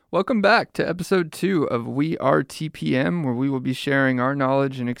Welcome back to episode 2 of We Are TPM, where we will be sharing our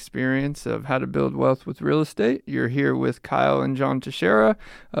knowledge and experience of how to build wealth with real estate. You're here with Kyle and John Teixeira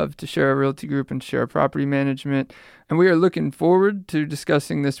of Teixeira Realty Group and Teixeira Property Management, and we are looking forward to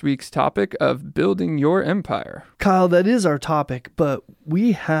discussing this week's topic of building your empire. Kyle, that is our topic, but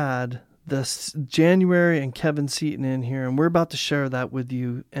we had this January and Kevin Seaton in here, and we're about to share that with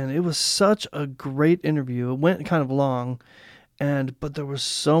you, and it was such a great interview. It went kind of long. But there was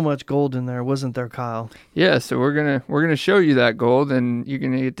so much gold in there, wasn't there, Kyle? Yeah, so we're gonna show you that gold, and you're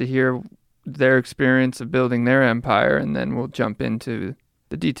gonna get to hear their experience of building their empire, and then we'll jump into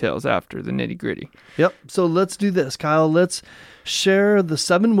the details after the nitty gritty. Yep. So let's do this, Kyle. Let's share the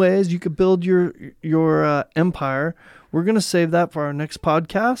 7 ways you could build your empire. We're gonna save that for our next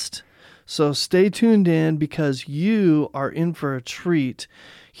podcast. So stay tuned in because you are in for a treat,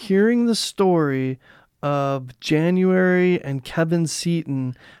 hearing the story of January and Kevin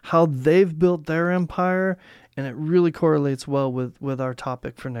Seaton, how they've built their empire, and it really correlates well with our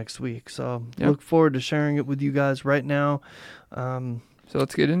topic for next week. So Look forward to sharing it with you guys right now. So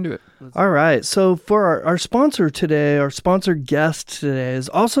let's get into it. All right. So for our sponsor today, our sponsor guest today is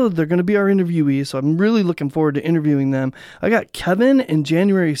also, they're going to be our interviewee. So I'm really looking forward to interviewing them. I got Kevin and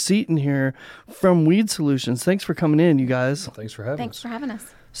January Seaton here from Weed Solutions. Thanks for coming in, you guys. Well, thanks for having us. Thanks for having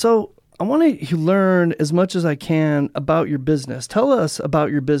us. So I want to learn as much as I can about your business. Tell us about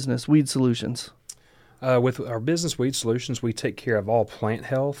your business, Weed Solutions. With our business, Weed Solutions, we take care of all plant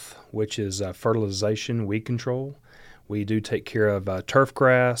health, which is fertilization, weed control. We do take care of turf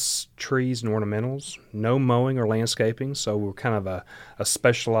grass, trees, and ornamentals. No mowing or landscaping, so we're kind of a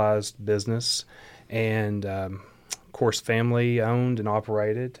specialized business. And, of course, family-owned and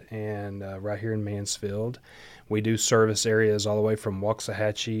operated, and right here in Mansfield. We do service areas all the way from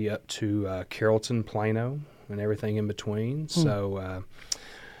Waxahachie up to Carrollton, Plano, and everything in between. So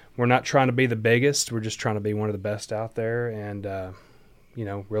we're not trying to be the biggest. We're just trying to be one of the best out there and,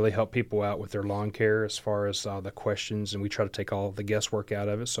 really help people out with their lawn care as far as the questions. And we try to take all of the guesswork out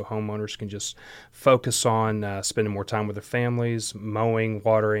of it so homeowners can just focus on spending more time with their families, mowing,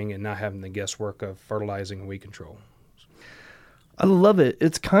 watering, and not having the guesswork of fertilizing and weed control. I love it.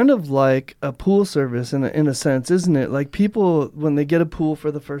 It's kind of like a pool service in a sense, isn't it? Like people, when they get a pool for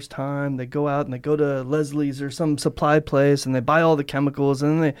the first time, they go out and they go to Leslie's or some supply place and they buy all the chemicals,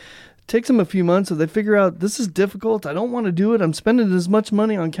 and then it takes them a few months so they figure out this is difficult. I don't want to do it. I'm spending as much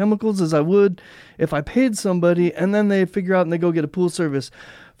money on chemicals as I would if I paid somebody, and then they figure out and they go get a pool service.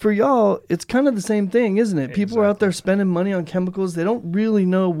 For y'all, it's kind of the same thing, isn't it? People are out there spending money on chemicals. They don't really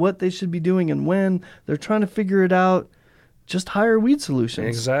know what they should be doing and when. They're trying to figure it out. Just hire Weed Solutions.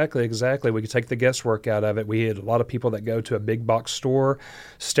 Exactly. We could take the guesswork out of it. We had a lot of people that go to a big box store,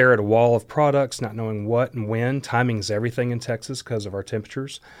 stare at a wall of products, not knowing what and when. Timing's everything in Texas because of our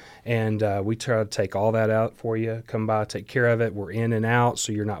temperatures. And we try to take all that out for you. Come by, take care of it. We're in and out,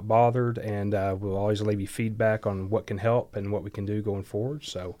 so you're not bothered. And we'll always leave you feedback on what can help and what we can do going forward.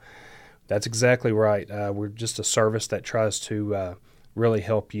 So that's exactly right. We're just a service that tries to really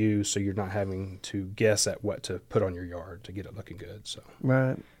help you so you're not having to guess at what to put on your yard to get it looking good. So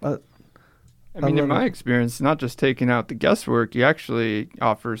Right. I mean, in my experience, not just taking out the guesswork, you actually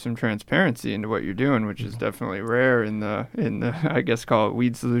offer some transparency into what you're doing, which is definitely rare in the I guess call it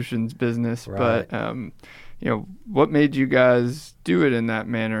Weed Solutions business. Right. But what made you guys do it in that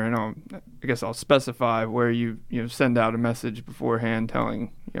manner? And I guess I'll specify where you send out a message beforehand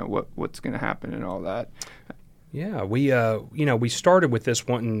telling what's going to happen and all that. Yeah, we started with this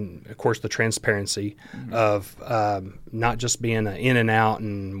wanting, of course, the transparency of not just being an in and out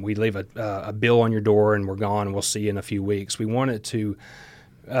and we leave a bill on your door and we're gone and we'll see you in a few weeks. We wanted to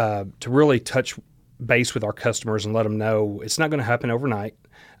really touch base with our customers and let them know it's not going to happen overnight.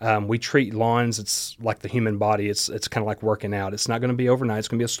 We treat lawns, it's like the human body. It's kind of like working out. It's not going to be overnight. It's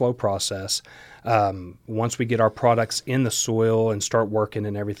going to be a slow process. Once we get our products in the soil and start working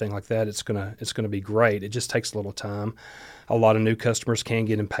and everything like that, it's gonna be great. It just takes a little time. A lot of new customers can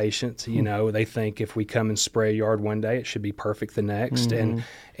get impatient. They think if we come and spray a yard one day, it should be perfect the next. And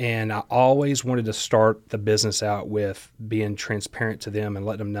I always wanted to start the business out with being transparent to them and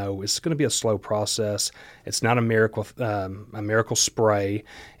letting them know it's going to be a slow process. It's not a miracle spray,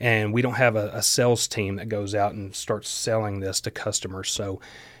 and we don't have a sales team that goes out and starts selling this to customers. So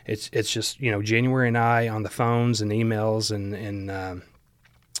it's just January and I on the phones and emails, and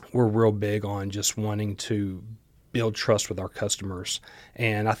we're real big on just wanting to build trust with our customers.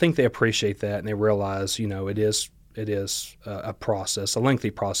 And I think they appreciate that, and they realize, it is it is a process, a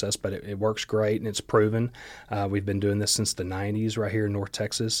lengthy process, but it works great and it's proven. We've been doing this since the 90s right here in North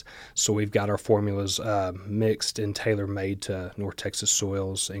Texas. So we've got our formulas mixed and tailor-made to North Texas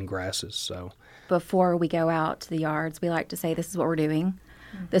soils and grasses. So before we go out to the yards, we like to say, this is what we're doing.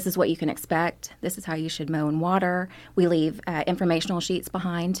 This is what you can expect. This is how you should mow and water. We leave informational sheets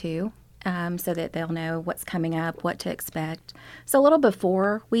behind too, so that they'll know what's coming up, what to expect. So a little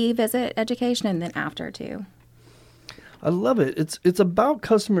before we visit education and then after too. I love it. It's about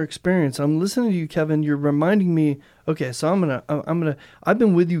customer experience. I'm listening to you, Kevin. You're reminding me. Okay, so I've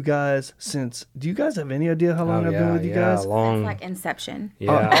been with you guys since. Do you guys have any idea how long I've been with you guys? Long. It's like inception.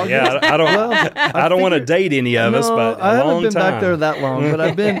 Yeah. I don't want to date any of us, but I haven't long been time. back there that long. But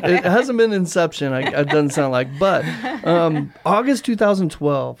I've been. It hasn't been inception. It doesn't sound like. But August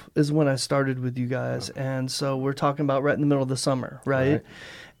 2012 is when I started with you guys, and so we're talking about right in the middle of the summer, right?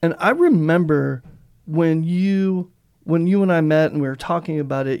 And I remember when you and I met and we were talking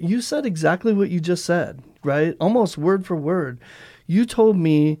about it, you said exactly what you just said, right? Almost word for word. You told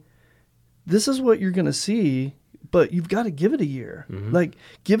me, this is what you're going to see, but you've got to give it a year. Mm-hmm. Like,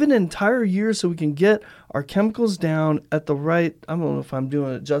 give it an entire year so we can get our chemicals down at the right, I don't know if I'm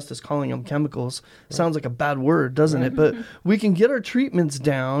doing it justice calling them chemicals. Sounds like a bad word, doesn't it? But we can get our treatments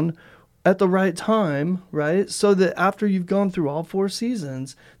down at the right time, right? So that after you've gone through all 4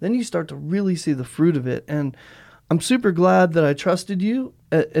 seasons, then you start to really see the fruit of it. And I'm super glad that I trusted you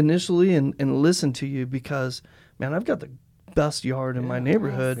initially and listened to you because, man, I've got the best yard in my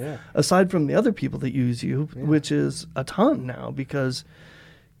neighborhood, aside from the other people that use you, which is a ton now because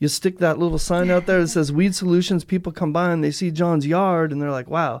you stick that little sign out there that says Weed Solutions. People come by and they see John's yard and they're like,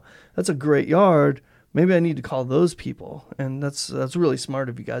 wow, that's a great yard. Maybe I need to call those people. And that's really smart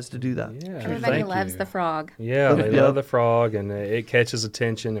of you guys to do that. Yeah, Everybody loves the frog. Yeah, they love the frog, and it catches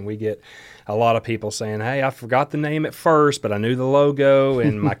attention, and we get a lot of people saying, hey, I forgot the name at first, but I knew the logo,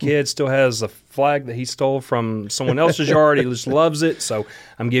 and my kid still has a flag that he stole from someone else's yard. He just loves it, so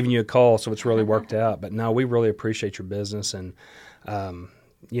I'm giving you a call, so it's really worked out. But no, we really appreciate your business, and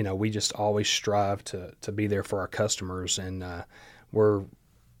we just always strive to be there for our customers, and we're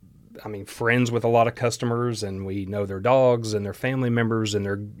friends with a lot of customers, and we know their dogs and their family members and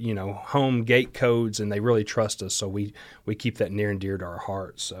their, home gate codes, and they really trust us. So we keep that near and dear to our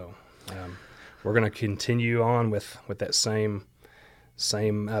hearts. So we're going to continue on with that same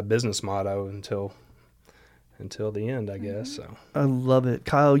business motto until the end, I guess. So I love it.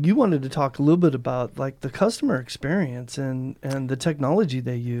 Kyle, you wanted to talk a little bit about like the customer experience and the technology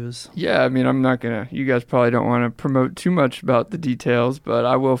they use. Yeah, I'm not going to, you guys probably don't want to promote too much about the details, but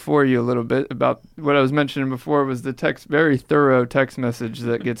I will for you a little bit about what I was mentioning before was the very thorough text message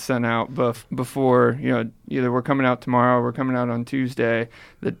that gets sent out before, either we're coming out tomorrow or we're coming out on Tuesday,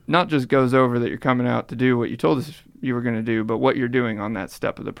 that not just goes over that you're coming out to do what you told us you were going to do, but what you're doing on that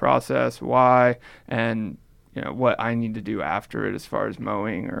step of the process, why, and what I need to do after it as far as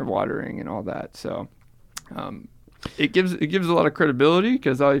mowing or watering and all that. So it gives a lot of credibility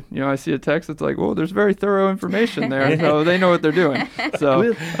because I see a text that's like, well, there's very thorough information there, so they know what they're doing. So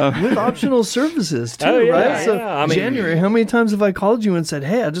with optional services too, right? So January, how many times have I called you and said,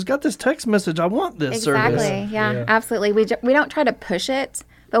 hey, I just got this text message. I want this service. Exactly. Yeah, absolutely. We don't try to push it,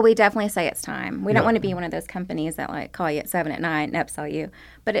 but we definitely say it's time. We don't want to be one of those companies that like call you at 7 at night and upsell you,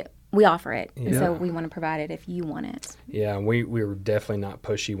 but we offer it, and so we want to provide it if you want it. Yeah, we're definitely not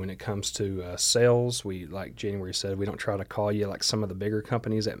pushy when it comes to sales. We, like January said, we don't try to call you like some of the bigger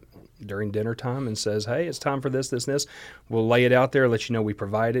companies during dinner time and says, hey, it's time for this, this, and this. We'll lay it out there, let you know we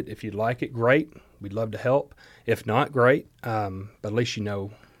provide it. If you'd like it, great. We'd love to help. If not, great. But at least you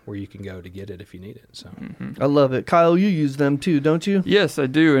know where you can go to get it if you need it. So I love it. Kyle, you use them too, don't you? Yes, I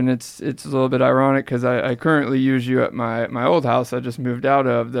do, and it's a little bit ironic because I currently use you at my old house I just moved out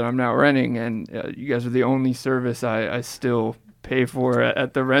of that I'm now renting, and you guys are the only service I still pay for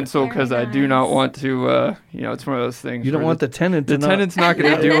at the rental because I do not want to, it's one of those things. You don't want the tenant to tenant's not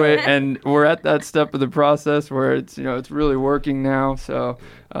going to do it, and we're at that step of the process where it's, it's really working now, so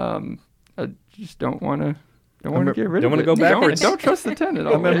I just don't want to get rid of it. Don't want to go backwards. Don't trust the tenant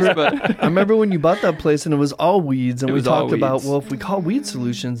always. I remember when you bought that place and it was all weeds, and we talked about, well, if we call Weed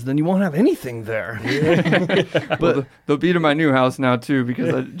Solutions, then you won't have anything there. But they'll be to my new house now too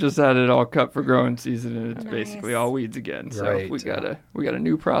because I just had it all cut for growing season, and it's basically all weeds again. So we got a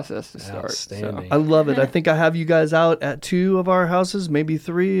new process to start. Outstanding. So. I love it. I think I have you guys out at 2 of our houses, maybe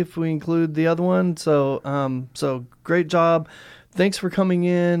 3 if we include the other one. So great job. Thanks for coming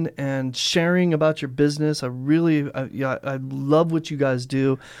in and sharing about your business. I love what you guys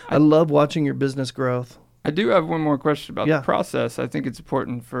do. I love watching your business growth. I do have one more question about the process. I think it's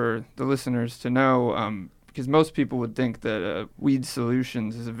important for the listeners to know. because most people would think that weed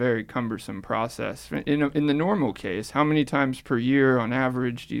solutions is a very cumbersome process. In the normal case, how many times per year on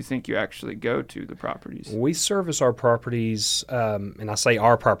average do you think you actually go to the properties? We service our properties, and I say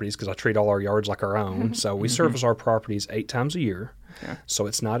our properties because I treat all our yards like our own. So we service our properties 8 times a year. Okay. So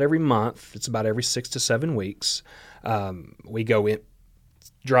it's not every month. It's about every 6 to 7 weeks. We go in,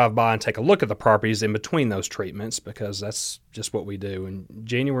 drive by and take a look at the properties in between those treatments because that's just what we do. And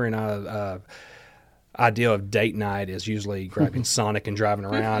January and I, idea of date night is usually grabbing Sonic and driving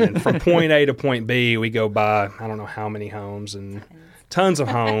around. And from point A to point B, we go by, I don't know how many homes and tons of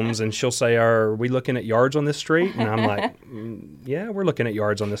homes. And she'll say, are we looking at yards on this street? And I'm like, yeah, we're looking at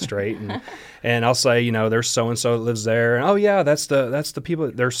yards on this street. And I'll say, there's so-and-so that lives there. And, oh, yeah, that's the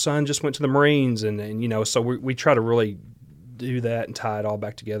people, their son just went to the Marines. And so we try to really do that and tie it all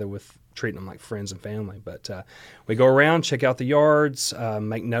back together with treating them like friends and family. But we go around, check out the yards,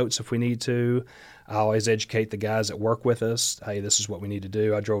 make notes if we need to. I always educate the guys that work with us. Hey, this is what we need to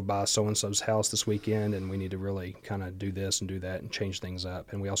do. I drove by so-and-so's house this weekend, and we need to really kind of do this and do that and change things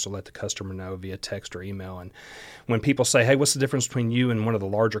up. And we also let the customer know via text or email. And when people say, hey, what's the difference between you and one of the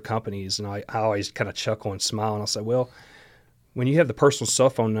larger companies? And I always kind of chuckle and smile, and I'll say, well, when you have the personal cell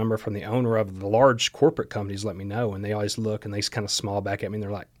phone number from the owner of the large corporate companies, let me know. And they always look, and they kind of smile back at me, and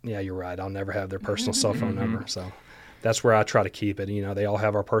they're like, yeah, you're right. I'll never have their personal cell phone number. So that's where I try to keep it. They all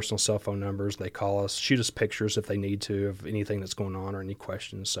have our personal cell phone numbers. They call us, shoot us pictures if they need to of anything that's going on or any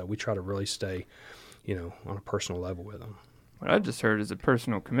questions. So we try to really stay, on a personal level with them. What I just heard is a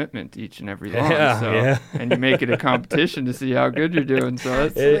personal commitment to each and every lawn. Yeah. And you make it a competition to see how good you're doing. So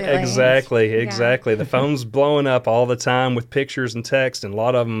that's Exactly. The phone's blowing up all the time with pictures and text, and a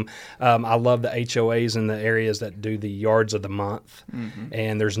lot of them. I love the HOAs in the areas that do the yards of the month. Mm-hmm.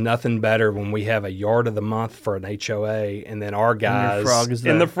 And there's nothing better when we have a yard of the month for an HOA, and then our guys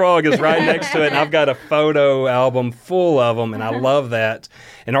and the frog is right next to it. And I've got a photo album full of them, and I love that.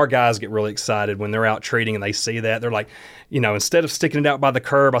 And our guys get really excited when they're out treating and they see that. They're like, instead of sticking it out by the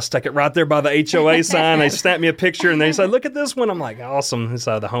curb, I stuck it right there by the HOA sign. They snap me a picture and they say, look at this one. I'm like, awesome.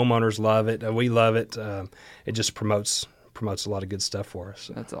 So the homeowners love it. We love it. It just promotes a lot of good stuff for us.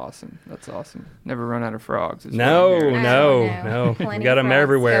 So. That's awesome. Never run out of frogs. No. We got them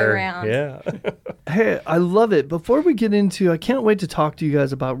everywhere. Yeah. Hey, I love it. Before we get into, I can't wait to talk to you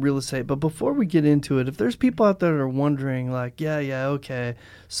guys about real estate, but before we get into it, if there's people out there that are wondering like, yeah, okay,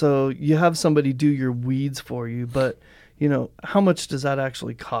 so you have somebody do your weeds for you, but how much does that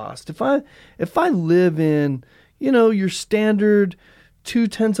actually cost? If I live in, your standard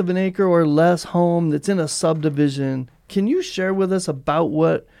 0.2 of an acre or less home that's in a subdivision, can you share with us about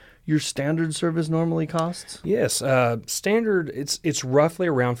what your standard service normally costs? Yes, standard. It's roughly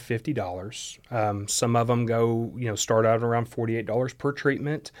around $50. Some of them go, start out around $48 per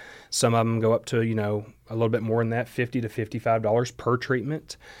treatment. Some of them go up to, a little bit more than that, $50 to $55 per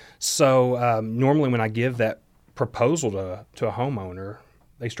treatment. So normally when I give that proposal to a homeowner,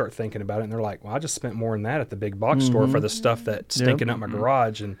 they start thinking about it and they're like, well, I just spent more than that at the big box store for the stuff that's stinking up my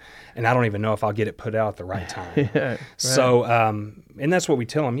garage, and I don't even know if I'll get it put out at the right time. Right. So and that's what we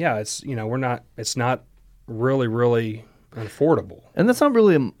tell them. Yeah, it's it's not really unaffordable. And that's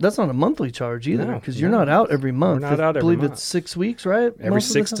not a monthly charge either, because you're not out every month. We're not out every month. I believe it's 6 weeks, right? Every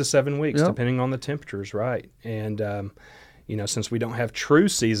 6 to 7 weeks, depending on the temperatures, right? And since we don't have true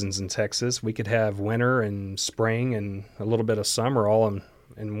seasons in Texas, we could have winter and spring and a little bit of summer all in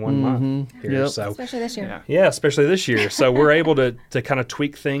 1 month here. Yep. So, especially this year. Yeah, especially this year. So we're able to kind of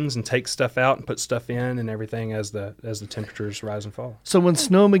tweak things and take stuff out and put stuff in and everything as the temperatures rise and fall. So when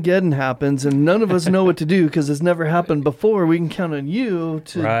Snowmageddon happens and none of us know what to do because it's never happened before, we can count on you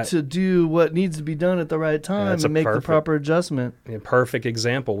to do what needs to be done at the right time and make the proper adjustment. A perfect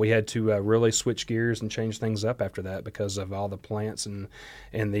example. We had to really switch gears and change things up after that because of all the plants and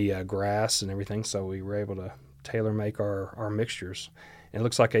the grass and everything. So we were able to tailor make our mixtures. And it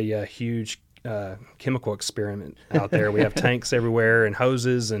looks like a huge chemical experiment out there. We have tanks everywhere and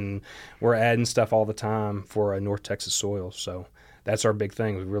hoses, and we're adding stuff all the time for North Texas soil. So that's our big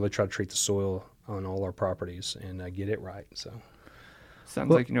thing. We really try to treat the soil on all our properties and get it right. So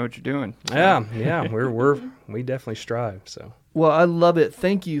sounds like you know what you're doing. Yeah, we definitely strive. So. Well, I love it.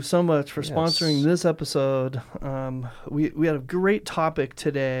 Thank you so much for sponsoring this episode. We had a great topic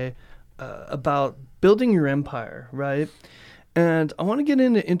today about building your empire, right? And I want to get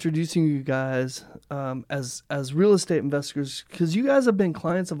into introducing you guys as real estate investors, because you guys have been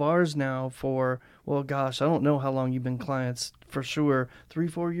clients of ours now for, well, gosh, I don't know how long you've been clients for sure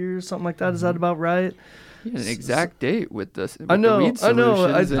 3-4 years, something like that. Is that about right? You had an exact date with this. I know. The Weed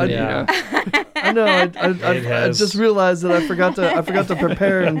Solutions and, Yeah. I know. I just realized that I forgot to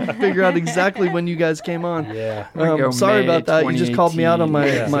prepare and figure out exactly when you guys came on. Yeah. Sorry about that. You just called me out on my,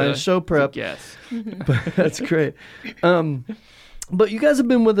 2018. my It's a- show it's a prep. guess. That's great. But you guys have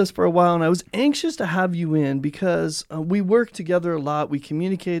been with us for a while, and I was anxious to have you in because we work together a lot. We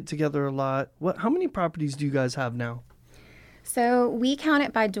communicate together a lot. How many properties do you guys have now? So we count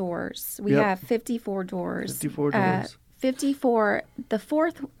it by doors. We Yep. have 54 doors. 54 doors. 54. The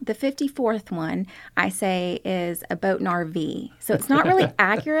 54th one, I say, is a boat and RV. So it's not really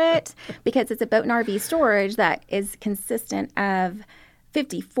accurate because it's a boat and RV storage that is consistent of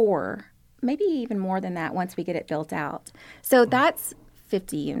 54, maybe even more than that once we get it built out. So that's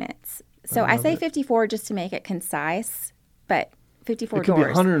 50 units. So I say 54 just to make it concise, but 54 It could doors.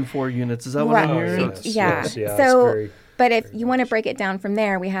 be 104 units. Is that what Right. I'm hearing? Yes, Yeah. yes, yeah, So, it's very- but if you want to break it down from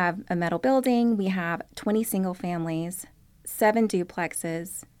there, we have a metal building, we have 20 single families, 7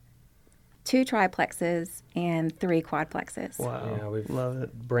 duplexes, 2 triplexes, and 3 quadplexes. Wow. Yeah, we've Love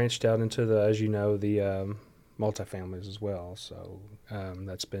it. branched out into the, as you know, the multifamilies as well. So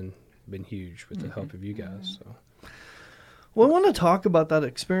that's been huge with the help of you guys. So. Well, I want to talk about that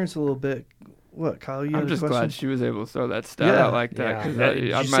experience a little bit. What, Kyle? You had I'm a just question? glad she was able to throw that stat Yeah. out like that. Yeah. 'Cause Did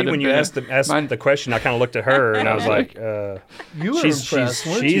you I see might when have you been asked mine- the question, I kind of looked at her and I was like, You were impressed,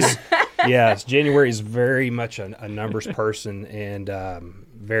 weren't you? she's yes, January is very much a numbers person and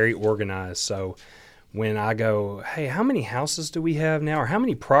very organized. So when I go, hey, how many houses do we have now, or how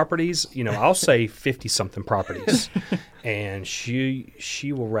many properties? I'll say 50-something properties, and she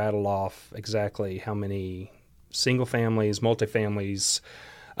will rattle off exactly how many single families, multifamilies,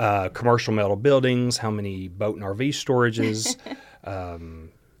 commercial metal buildings, how many boat and RV storages,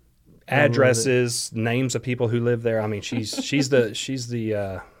 addresses, names of people who live there. I mean, she's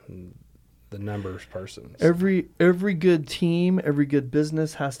the numbers person. Every good team, every good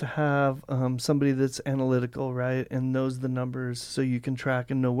business has to have somebody that's analytical, right, and knows the numbers so you can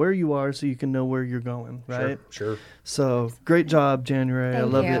track and know where you are, so you can know where you're going, right? Sure. So great job, January. I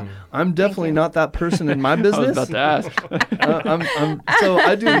Thank love you. it. I'm definitely you. not that person in my I was business. about to ask. So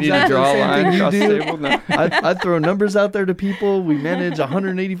I do You need to exactly draw the a same line thing you across the do. table. No. I throw numbers out there to people. We manage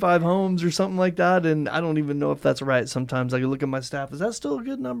 185 homes or something like that, and I don't even know if that's right. Sometimes I look at my staff. Is that still a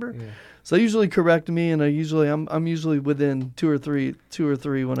good number? Yeah. So they usually correct me, and I'm usually within two or three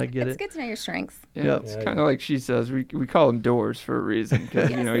when I get It's it. good to know your strengths. Yeah, Yep. it's kind of like she says. We call them doors for a reason because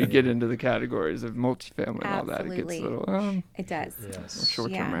you get into the categories of multifamily and all that. It gets Absolutely. a little It does. Yes.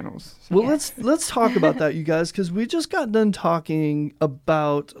 short-term Yeah. rentals. Well, Yeah. let's talk about that, you guys, because we just got done talking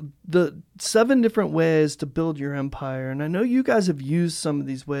about the 7 different ways to build your empire, and I know you guys have used some of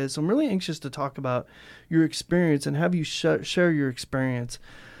these ways. So I'm really anxious to talk about your experience and have you share your experience.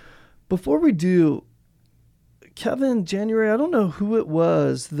 Before we do, Kevin, January, I don't know who it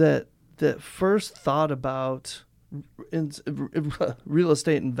was that first thought about real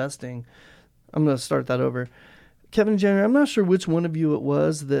estate investing. I'm going to start that over. Kevin and January, I'm not sure which one of you it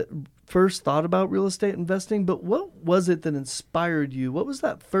was that first thought about real estate investing, but what was it that inspired you? What was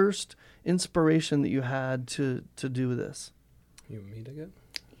that first inspiration that you had to do this? You want me to go?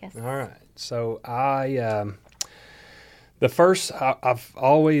 Yes. All right. So I've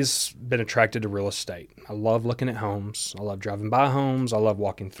always been attracted to real estate. I love looking at homes. I love driving by homes. I love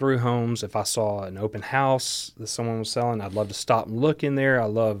walking through homes. If I saw an open house that someone was selling, I'd love to stop and look in there. I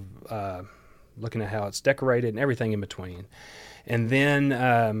love looking at how it's decorated and everything in between. And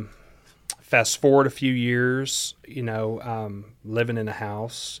then fast forward a few years, living in a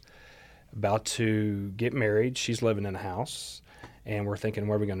house, about to get married. She's living in a house, and we're thinking,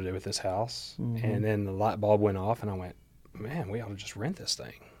 what are we going to do with this house? Mm-hmm. And then the light bulb went off, and I went, man, we ought to just rent this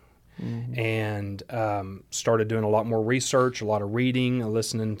thing. Mm-hmm. And started doing a lot more research, a lot of reading,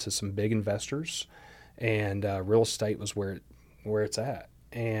 listening to some big investors, and real estate was where it's at.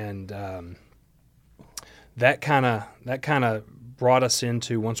 And that kind of brought us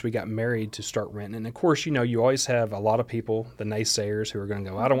into, once we got married, to start renting. And of course, you always have a lot of people, the naysayers, who are going to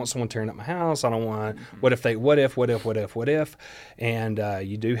go, I don't want someone tearing up my house. I don't want, what if. And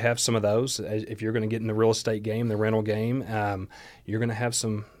you do have some of those. If you're going to get in the real estate game, the rental game, you're going to have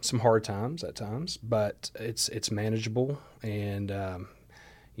some hard times at times, but it's manageable. And,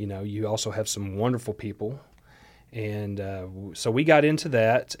 you also have some wonderful people. And so we got into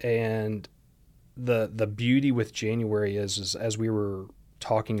that, and the beauty with January is as we were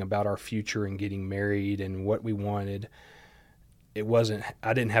talking about our future and getting married and what we wanted, I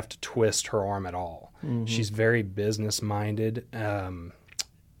didn't have to twist her arm at all. Mm-hmm. She's very business minded.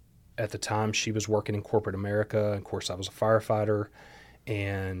 at the time, she was working in corporate America. Of course, I was a firefighter,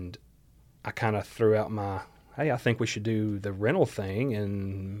 and I kind of threw out hey, I think we should do the rental thing,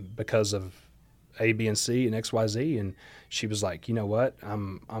 and because of A, B, and C, and X, Y, Z, and she was like, you know what,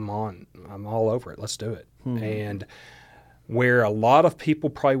 I'm all over it. Let's do it. And where a lot of people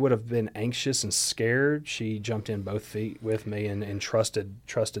probably would have been anxious and scared, she jumped in both feet with me and trusted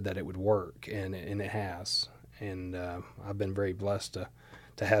that it would work, and it has. And I've been very blessed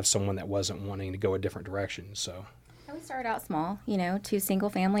to have someone that wasn't wanting to go a different direction. So We started out small, 2 single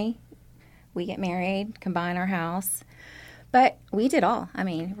family. We get married, combine our house. But we did all. I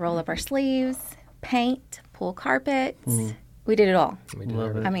mean, roll up our sleeves, paint, pull carpets. We did it all. we did Love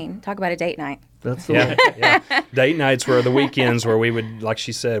everything. it. I mean, talk about a date night. That's the Yeah, way. yeah. Date nights were the weekends where we would, like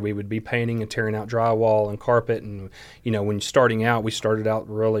she said, we would be painting and tearing out drywall and carpet. And, when starting out, we started out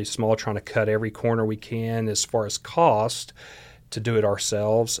really small, trying to cut every corner we can as far as cost to do it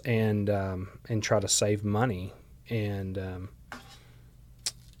ourselves and try to save money. And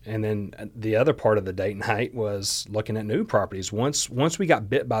then the other part of the date night was looking at new properties. Once we got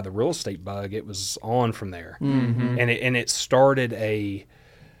bit by the real estate bug, it was on from there. And it started a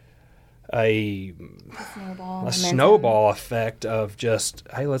snowball effect of just,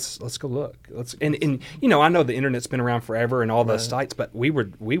 hey, let's go look. And I know the internet's been around forever and all the sites, but we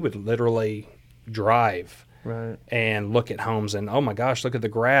would literally drive Right. and look at homes and, oh my gosh, look at the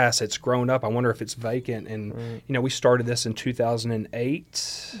grass, it's grown up, I wonder if it's vacant. And we started this in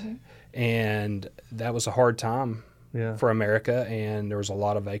 2008 and that was a hard time Yeah. for America, and there was a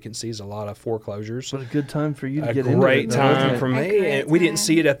lot of vacancies, a lot of foreclosures. What a good time for you to A get into it. great though, time wasn't it? for A me. great And we didn't time.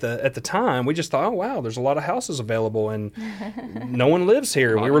 see it at the time. We just thought, oh wow, there's a lot of houses available, and no one lives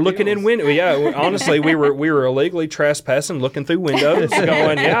here. Lot We of were looking in deals. windows. Yeah, honestly, we were illegally trespassing, looking through windows,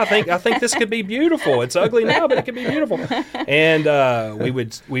 going, yeah, I think this could be beautiful. It's ugly now, but it could be beautiful. And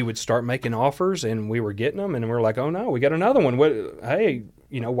we would start making offers, and we were getting them, and we were like, oh no, we got another one. Hey.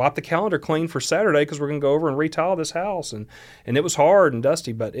 Wipe the calendar clean for Saturday because we're going to go over and retile this house. And it was hard and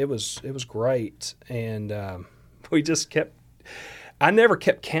dusty, but it was great. And we just kept – I never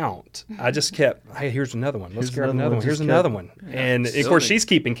kept count. I just kept, hey, here's another one. Let's Here's grab another another one. one. Here's Just another kept- one. And, of silly. course, she's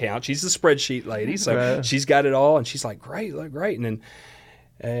keeping count. She's the spreadsheet lady. So Right. she's got it all. And she's like, great, look great.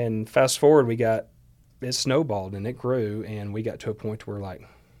 And fast forward, it snowballed and it grew. And we got to a point where like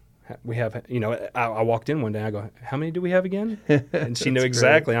 – we have, I walked in one day, I go, how many do we have again? And she knew That's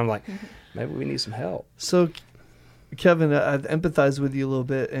exactly. I'm like, maybe we need some help. So, Kevin, I empathize with you a little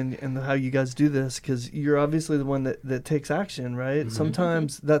bit and how you guys do this because you're obviously the one that takes action, right?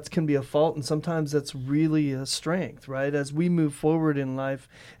 Sometimes that can be a fault and sometimes that's really a strength, right? As we move forward in life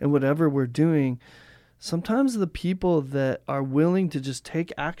and whatever we're doing, sometimes the people that are willing to just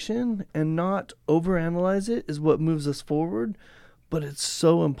take action and not overanalyze it is what moves us forward. But it's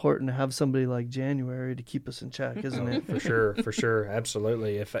so important to have somebody like January to keep us in check, isn't it? For sure,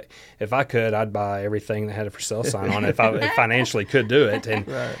 absolutely. If I could, I'd buy everything that had a for sale sign on it if I financially could do it. And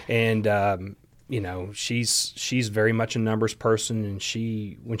and she's very much a numbers person, and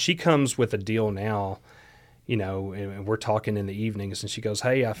when she comes with a deal now, and we're talking in the evenings, and she goes,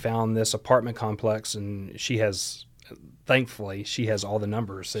 "Hey, I found this apartment complex," and thankfully, she has all the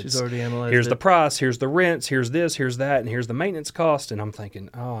numbers. She's already analyzed Here's it. the price, here's the rents, here's this, here's that, and here's the maintenance cost. And I'm thinking,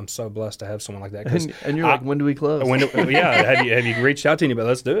 oh, I'm so blessed to have someone like that. 'Cause And you're like, when do we close? have you reached out to anybody?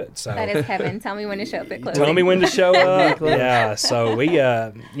 Let's do it. So That is Kevin. Tell me when to show up at closing. tell me when to show up. Close. Yeah. So we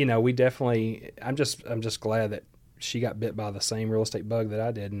definitely. I'm just glad that she got bit by the same real estate bug that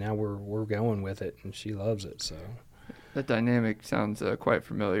I did, and now we're going with it, and she loves it. So That dynamic sounds quite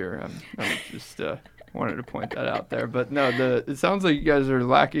familiar. I just wanted to point that out there. But no, it sounds like you guys are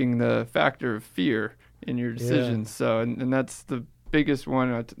lacking the factor of fear in your decisions. So, and that's the biggest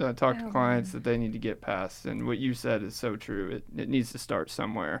one I talk to clients that they need to get past. And what you said is so true. It needs to start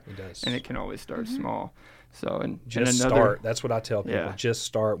somewhere. it does. And it can always start small. So, and Just another, start. That's what I tell people. Yeah. Just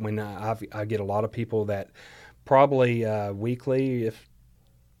start. When I get a lot of people that probably weekly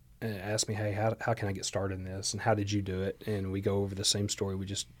ask me, hey, how can I get started in this, and how did you do it? And we go over the same story we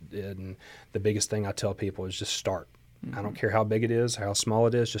just did. And the biggest thing I tell people is just start. I don't care how big it is, how small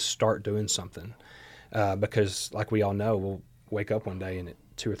it is, just start doing something. Because like we all know, we'll wake up one day and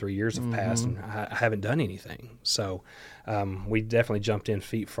 2 or 3 years have passed and I haven't done anything. So we definitely jumped in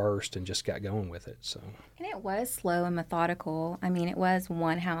feet first and just got going with it. So. And it was slow and methodical. I mean, it was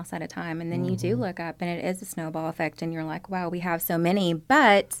one house at a time. And then you do look up and it is a snowball effect. And you're like, wow, we have so many.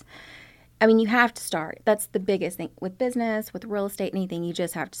 But, I mean, you have to start. That's the biggest thing. With business, with real estate, anything, you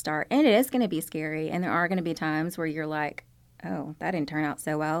just have to start. And it is going to be scary. And there are going to be times where you're like, oh, that didn't turn out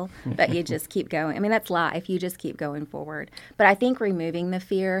so well. But you just keep going. I mean, that's life. You just keep going forward. But I think removing the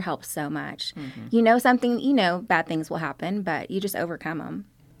fear helps so much. You know something, you know bad things will happen, but you just overcome them.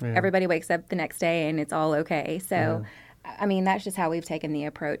 Yeah. Everybody wakes up the next day and it's all okay. So, I mean, that's just how we've taken the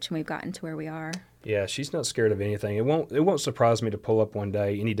approach and we've gotten to where we are. Yeah, she's not scared of anything. It won't surprise me to pull up one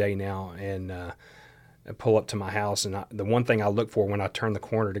day, any day now, and pull up to my house. And the one thing I look for when I turn the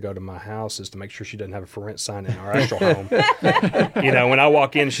corner to go to my house is to make sure she doesn't have a for rent sign in our actual home. You know, when I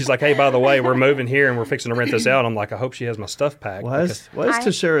walk in, she's like, "Hey, by the way, we're moving here and we're fixing to rent this out." I'm like, I hope she has my stuff packed. Why is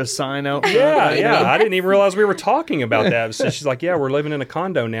Tashara a sign out front? Yeah. I didn't even realize we were talking about that. So she's like, "Yeah, we're living in a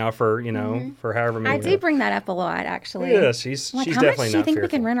condo now for, you know, for however many." I do bring that up a lot, actually. Yeah, she's Like, she's how definitely much do you not think fearful. we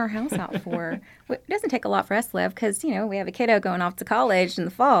can rent our house out for? It doesn't take a lot for us to live because, you know, we have a kiddo going off to college in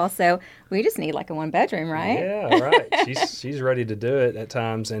the fall. So we just need like a 1-bedroom, right? Yeah, right. she's ready to do it at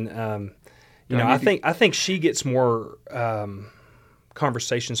times, and you know, I think she gets more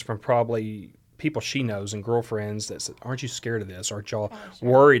conversations from probably people she knows and girlfriends that say, "Aren't you scared of this? Aren't y'all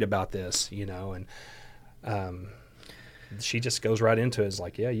worried about this?" You know, and she just goes right into it. It's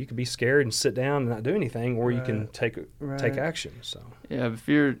like, yeah, you can be scared and sit down and not do anything, or you can take action. So Yeah, but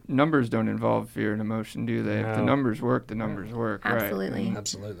fear numbers don't involve fear and emotion, do they? If the No. numbers work, the numbers work, Absolutely. right?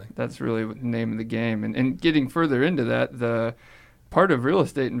 absolutely. That's really the name of the game. And getting further into that, the part of real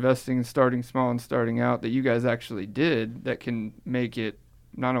estate investing, starting small and starting out, that you guys actually did that can make it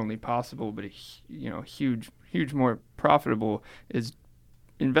not only possible but huge more profitable is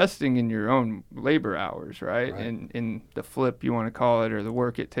investing in your own labor hours, right? In the flip, you want to call it, or the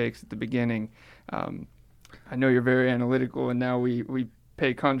work it takes at the beginning. I know you're very analytical, and now we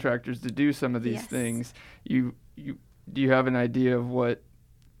pay contractors to do some of these Yes. things. Do you have an idea of what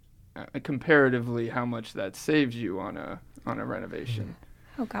comparatively how much that saves you on a renovation?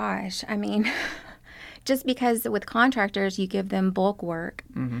 Oh, gosh. I mean, just because with contractors, you give them bulk work.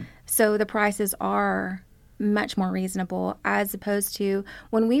 So the prices are much more reasonable as opposed to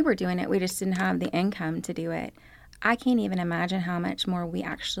when we were doing it, we just didn't have the income to do it. I can't even imagine how much more we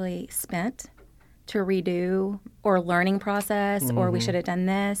actually spent to redo or learning process or we should have done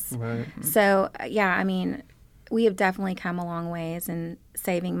this. Right. So, yeah, I mean, we have definitely come a long ways in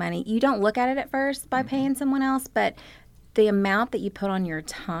saving money. You don't look at it at first by paying someone else, but the amount that you put on your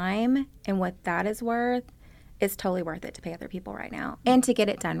time and what that is worth, it's totally worth it to pay other people right now and to get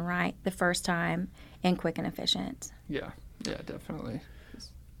it done right the first time and quick and efficient. Yeah, definitely.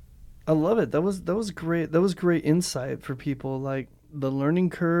 I love it. That was great. That was great insight for people, like the learning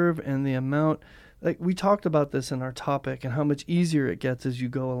curve and the amount. Like we talked about this in our topic and how much easier it gets as you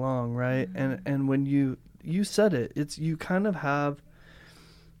go along, right? And when you said it, it's you kind of have.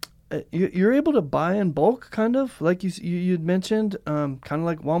 You're able to buy in bulk, kind of like you'd mentioned, kind of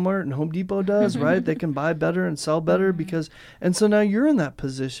like Walmart and Home Depot does, right? They can buy better and sell better and so now you're in that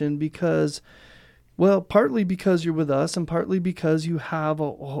position because. Well, partly because you're with us and partly because you have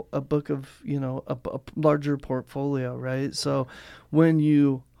a book of, a larger portfolio, right? So when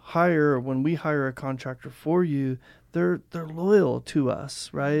we hire a contractor for you, they're loyal to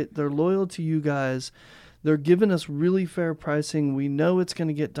us, right? They're loyal to you guys. They're giving us really fair pricing. We know it's going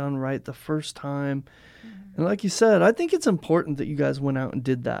to get done right the first time. And like you said, I think it's important that you guys went out and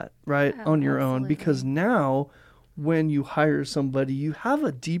did that, right, on your own, because now when you hire somebody, you have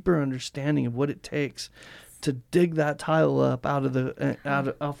a deeper understanding of what it takes to dig that tile up out of the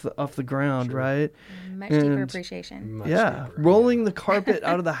off the ground, right? Much deeper appreciation. Much Yeah, deeper, rolling the carpet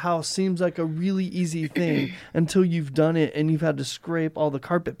out of the house seems like a really easy thing until you've done it and you've had to scrape all the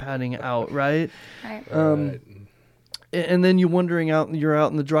carpet padding out, right? Right. Right. And then you're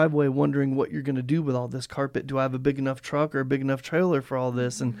out in the driveway wondering what you're going to do with all this carpet. Do I have a big enough truck or a big enough trailer for all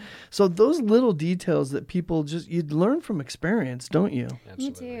this? And so those little details that people you'd learn from experience, don't you?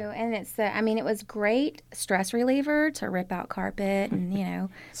 You do. And it's, it was great stress reliever to rip out carpet and, maybe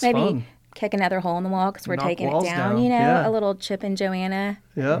fun. kick another hole in the wall because we're Knock taking it walls down, down. Yeah. a little Chip and Joanna,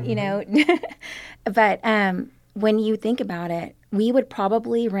 Yeah. But when you think about it, we would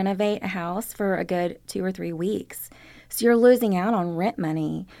probably renovate a house for a good 2 or 3 weeks. So you're losing out on rent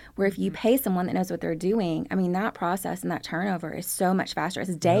money, where if you pay someone that knows what they're doing, that process and that turnover is so much faster.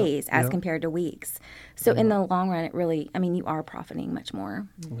 It's days as compared to weeks. So in the long run, it really, you are profiting much more.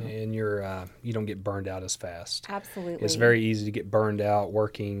 And you don't get burned out as fast. Absolutely. It's very easy to get burned out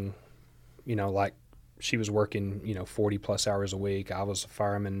working, like she was working, 40 plus hours a week. I was a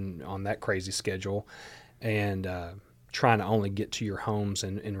fireman on that crazy schedule, and trying to only get to your homes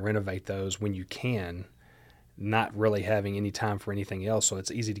and renovate those when you can, not really having any time for anything else. So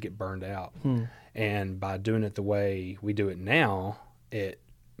it's easy to get burned out. And by doing it the way we do it now, it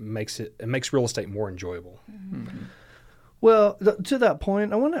makes real estate more enjoyable. Well, to that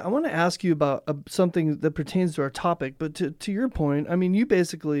point, I want to ask you about something that pertains to our topic. But to your point, I mean, you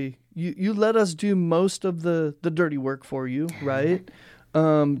basically you let us do most of the dirty work for you, right?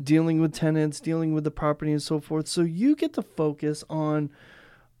 Dealing with tenants, dealing with the property, and so forth. So you get to focus on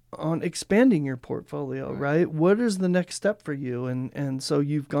expanding your portfolio, right? What is the next step for you? And so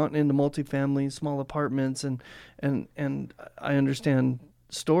you've gotten into multifamily, small apartments, and I understand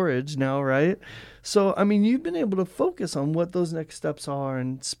storage now, right? So, I mean, you've been able to focus on what those next steps are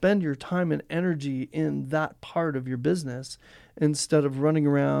and spend your time and energy in that part of your business instead of running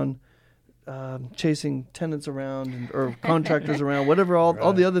around chasing tenants around or contractors around, whatever,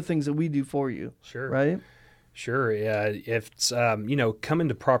 all the other things that we do for you. Sure. Right? Sure. Yeah. If it's, coming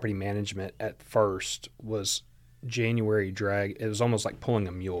to property management at first was January drag. It was almost like pulling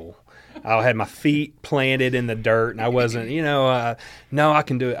a mule. I had my feet planted in the dirt, and I wasn't, no, I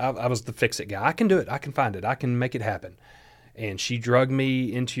can do it. I was the fix-it guy. I can do it. I can find it. I can make it happen. And she drugged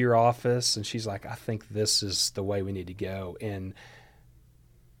me into your office, and she's like, I think this is the way we need to go. And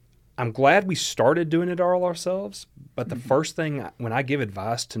I'm glad we started doing it all ourselves. But the first thing, when I give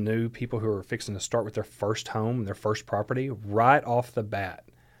advice to new people who are fixing to start with their first home, their first property, right off the bat,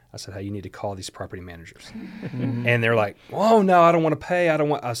 I said, hey, you need to call these property managers. And they're like, oh, no, I don't want to pay.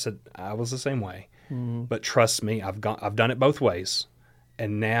 I said, I was the same way. But trust me, I've done it both ways.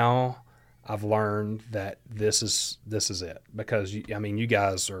 And now I've learned that this is it. Because, you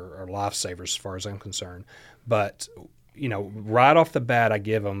guys are lifesavers as far as I'm concerned. But, right off the bat, I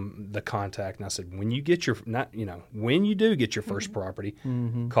give them the contact. And I said, when you get when you do get your first property,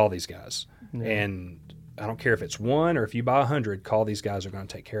 call these guys. Yeah. And I don't care if it's one or if you buy 100, call these guys, are going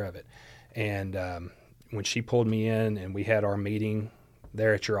to take care of it. And when she pulled me in and we had our meeting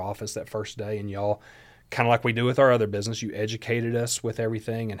there at your office that first day, and y'all, kind of like we do with our other business, you educated us with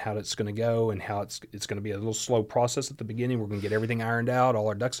everything and how it's going to go and how it's going to be a little slow process at the beginning. We're going to get everything ironed out, all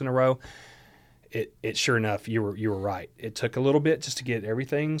our ducks in a row. It sure enough, you were right. It took a little bit just to get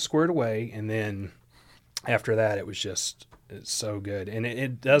everything squared away, and then after that, it's so good. And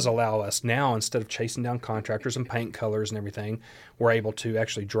it does allow us now, instead of chasing down contractors and paint colors and everything, we're able to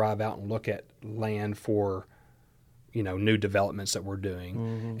actually drive out and look at land for, new developments that we're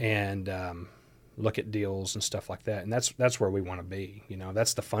doing and look at deals and stuff like that. And that's where we want to be.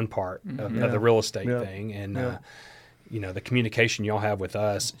 That's the fun part of the real estate thing. And, the communication y'all have with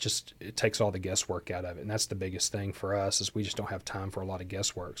us, it takes all the guesswork out of it. And that's the biggest thing for us, is we just don't have time for a lot of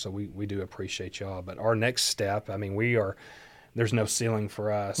guesswork. So we do appreciate y'all. But our next step, there's no ceiling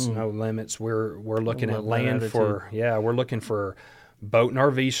for us, no limits. We're looking at land we're looking for boat and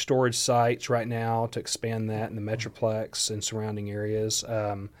RV storage sites right now to expand that in the Metroplex and surrounding areas.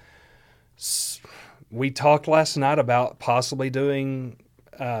 We talked last night about possibly doing,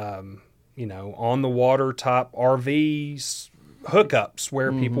 on the water type RVs, hookups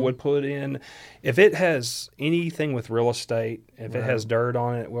where people would put in. If it has anything with real estate, if it has dirt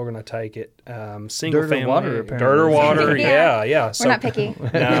on it, we're going to take it. Single dirt family, or water, apparently. Dirt or water, yeah. We're not picky.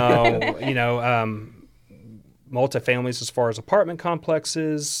 No, multifamilies as far as apartment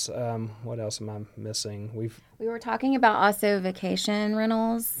complexes. What else am I missing? We were talking about also vacation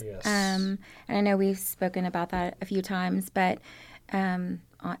rentals. Yes. And I know we've spoken about that a few times, but in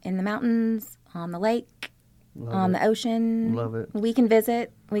the mountains, on the lake, on the ocean. Love it. We can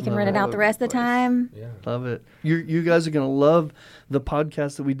visit. We can rent it out the rest of the time. Yeah. Love it. You guys are going to love the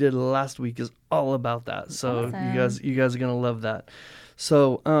podcast that we did last week is all about that. So awesome. you guys are going to love that.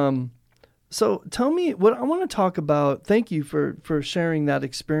 So tell me what I want to talk about. Thank you for sharing that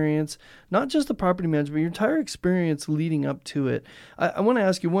experience, not just the property management, but your entire experience leading up to it. I want to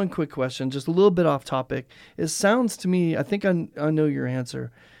ask you one quick question, just a little bit off topic. It sounds to me, I think I know your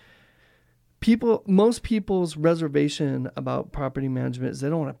answer. Most people's reservation about property management is they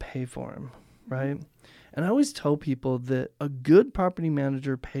don't want to pay for them, right? And I always tell people that a good property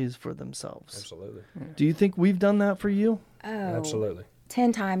manager pays for themselves. Absolutely. Do you think we've done that for you? Oh, Absolutely.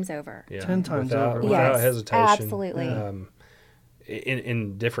 10 times over. Yeah. 10 times without, over. Without Yes, hesitation. absolutely.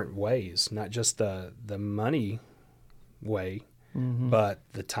 In different ways, not just the money way, but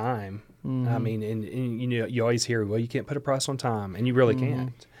the time. I mean, and you always hear, well, you can't put a price on time, and you really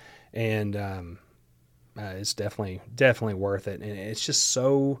can't. And it's definitely worth it. And it's just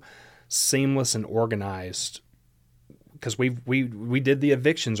so seamless and organized, because we did the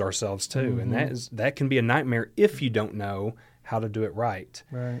evictions ourselves too, and that can be a nightmare if you don't know how to do it right.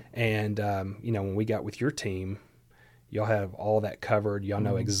 Right. And when we got with your team, Y'all have all that covered. Y'all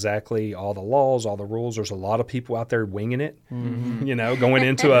know exactly all the laws, all the rules. There's a lot of people out there winging it, going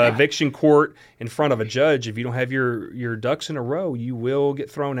into a eviction court in front of a judge. If you don't have your ducks in a row, you will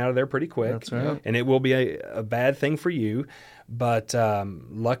get thrown out of there pretty quick. That's right. And it will be a bad thing for you. But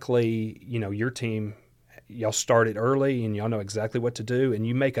luckily, your team, y'all started early and y'all know exactly what to do. And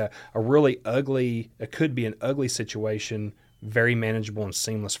you make a really ugly, it could be an ugly situation, very manageable and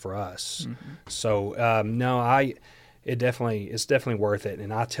seamless for us. So, it's definitely worth it.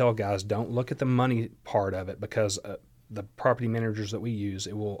 And I tell guys, don't look at the money part of it, because the property managers that we use,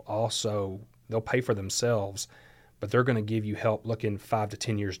 they'll pay for themselves, but they're going to give you help looking 5 to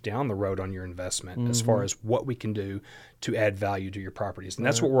 10 years down the road on your investment as far as what we can do to add value to your properties. And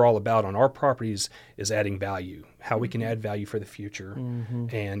that's what we're all about on our properties, is adding value, how we can add value for the future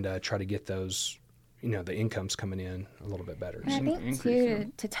and try to get those, the incomes coming in a little bit better. And I think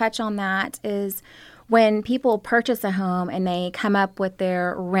too, to touch on that is when people purchase a home and they come up with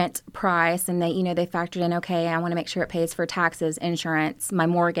their rent price and they factored in, okay, I want to make sure it pays for taxes, insurance, my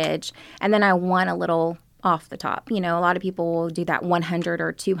mortgage, and then I want a little off the top. A lot of people will do that 100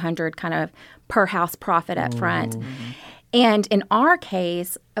 or 200 kind of per house profit up front. And in our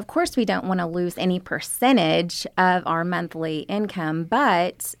case, of course, we don't want to lose any percentage of our monthly income,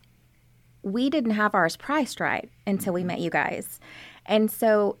 but we didn't have ours priced right until we met you guys. And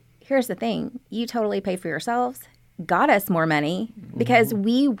so here's the thing. You totally pay for yourselves, got us more money because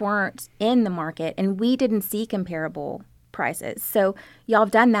we weren't in the market and we didn't see comparable prices. So y'all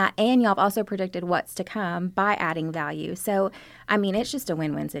have done that, and y'all have also predicted what's to come by adding value. So, it's just a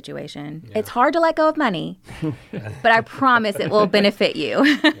win-win situation. Yeah. It's hard to let go of money, but I promise it will benefit you.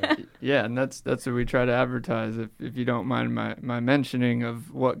 Yeah, and that's what we try to advertise. If you don't mind my mentioning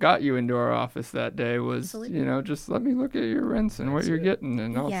of what got you into our office that day was, Absolutely. Just let me look at your rents and what you're getting,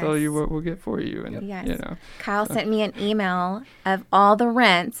 and I'll tell you what we'll get for you. And Kyle sent me an email of all the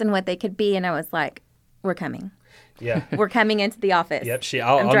rents and what they could be, and I was like, we're coming. Yeah, we're coming into the office. Yep,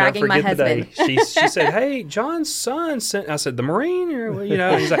 I'm dragging never forget my husband. The day. She said, "Hey, John's son sent." I said, "The Marine," or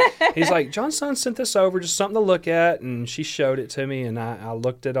he's like, "John's son sent this over, just something to look at," and she showed it to me, and I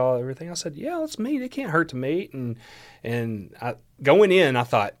looked at everything. I said, "Yeah, let's meet. It can't hurt to meet." And going in, I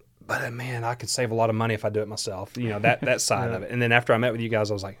thought, but man, I could save a lot of money if I do it myself. That side of it. And then after I met with you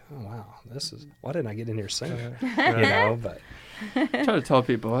guys, I was like, oh wow, why didn't I get in here sooner? But. I try to tell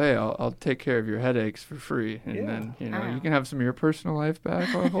people, hey, I'll take care of your headaches for free, and then you can have some of your personal life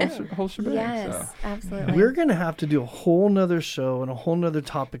back, or a whole shebang. Yes, absolutely. We're gonna have to do a whole nother show and a whole nother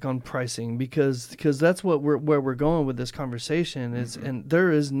topic on pricing, because that's where we're going with this conversation is, and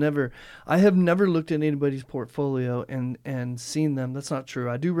I have never looked at anybody's portfolio and seen them. That's not true.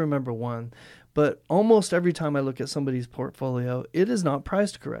 I do remember one. But almost every time I look at somebody's portfolio, it is not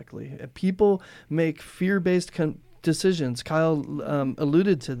priced correctly. People make fear-based decisions. Kyle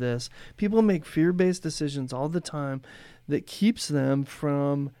alluded to this. People make fear-based decisions all the time that keeps them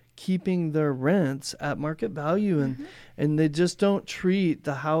from keeping their rents at market value, and they just don't treat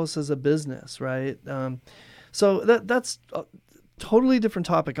the house as a business, right? So that's a totally different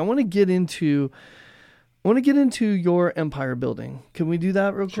topic. I want to get into your empire building. Can we do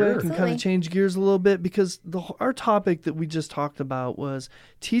that real quick? Sure. And kind of change gears a little bit, because our topic that we just talked about was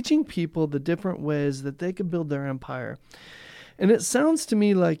teaching people the different ways that they could build their empire. And it sounds to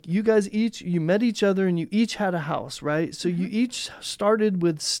me like you guys you met each other and you each had a house, right? So you each started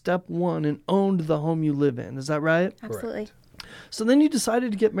with step one and owned the home you live in. Is that right? Absolutely. Correct. So then you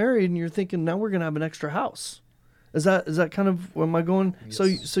decided to get married and you're thinking, now we're going to have an extra house. Is that kind of where am I going?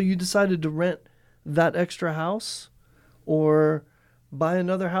 Yes. So you decided to rent that extra house, or buy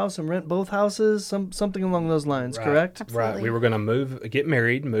another house and rent both houses, something along those lines, right. Correct? Absolutely. Right. We were going to get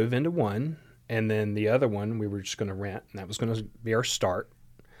married, move into one, and then the other one we were just going to rent, and that was going to be our start.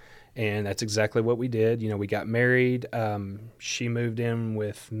 And that's exactly what we did. We got married. She moved in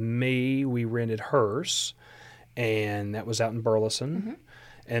with me. We rented hers, and that was out in Burleson.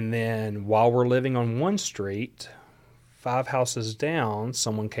 And then while we're living on one street, 5 houses down,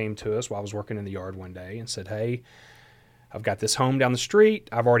 someone came to us while I was working in the yard one day and said, hey, I've got this home down the street.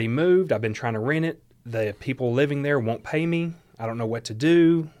 I've already moved. I've been trying to rent it. The people living there won't pay me. I don't know what to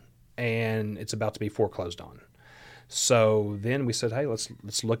do. And it's about to be foreclosed on. So then we said, hey, let's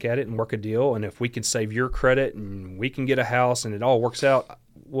look at it and work a deal. And if we can save your credit and we can get a house and it all works out,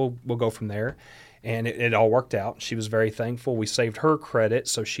 we'll go from there. And it all worked out. She was very thankful. We saved her credit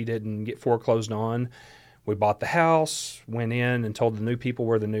so she didn't get foreclosed on. We bought the house, went in and told the new people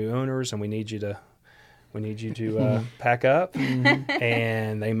we're the new owners and we need you to pack up.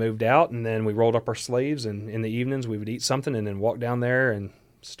 And they moved out, and then we rolled up our sleeves, and in the evenings we would eat something and then walk down there and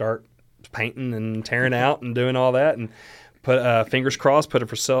start painting and tearing out and doing all that, and put fingers crossed, put a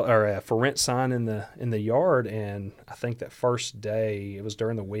for sale or a for rent sign in the yard. And I think that first day, it was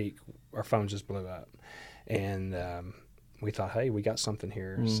during the week, our phone just blew up, and we thought, hey, we got something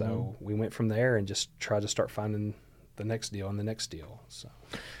here. Mm-hmm. So we went from there and just tried to start finding the next deal and the next deal. So,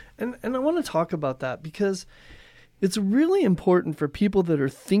 and I want to talk about that because it's really important for people that are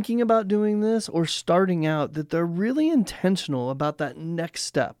thinking about doing this or starting out that they're really intentional about that next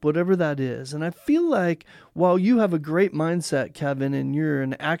step, whatever that is. And I feel like while you have a great mindset, Kevin, and you're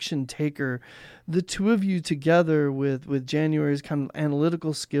an action taker, the two of you together with January's kind of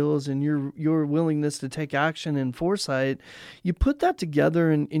analytical skills and your willingness to take action and foresight, you put that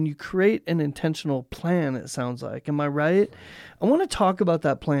together and you create an intentional plan, it sounds like. Am I right? I want to talk about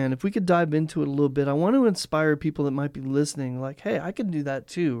that plan. If we could dive into it a little bit, I want to inspire people that might be listening, like, hey, I can do that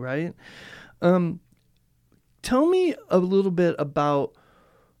too, right? Tell me a little bit about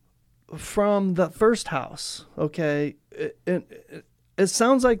from the first house, okay? It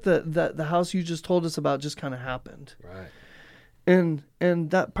sounds like the house you just told us about just kind of happened. Right. And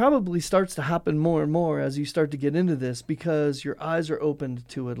that probably starts to happen more and more as you start to get into this because your eyes are opened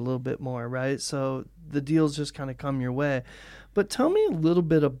to it a little bit more, right? So the deals just kind of come your way. But tell me a little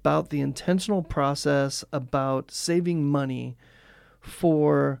bit about the intentional process about saving money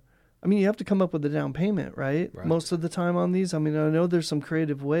for, I mean, you have to come up with a down payment, right? Most of the time on these. I mean, I know there's some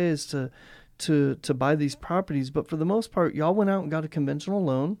creative ways to buy these properties, but for the most part, y'all went out and got a conventional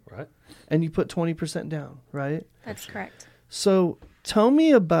loan, right? And you put 20% down, right? That's correct. So tell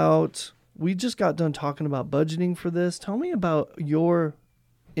me about, we just got done talking about budgeting for this. Tell me about your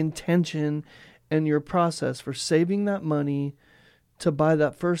intention and your process for saving that money to buy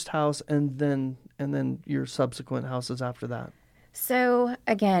that first house and then your subsequent houses after that. So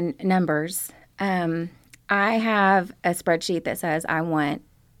again, numbers. I have a spreadsheet that says I want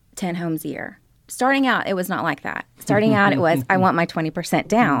 10 homes a year. Starting out, it was not like that. Starting out, it was I want my 20%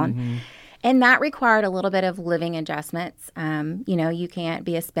 down. Mm-hmm. And that required a little bit of living adjustments. You can't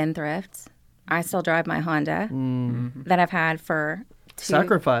be a spendthrift. I still drive my Honda that I've had for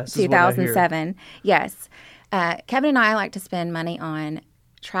sacrifice 2007. Yes. Kevin and I like to spend money on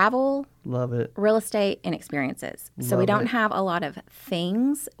travel, love it, real estate, and experiences. So we don't have a lot of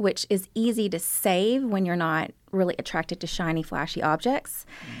things, which is easy to save when you're not really attracted to shiny, flashy objects.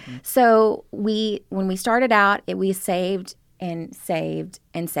 Mm-hmm. So when we started out, we saved and saved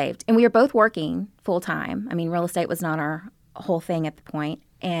and saved. And we were both working full time. I mean, real estate was not our whole thing at the point.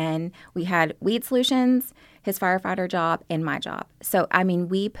 And we had Weed Solutions, his firefighter job, and my job. So, I mean,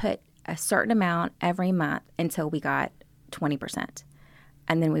 we put a certain amount every month until we got 20%.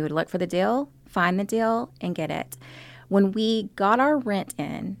 And then we would look for the deal, find the deal, and get it. When we got our rent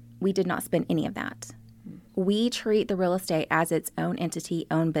in, we did not spend any of that. We treat the real estate as its own entity,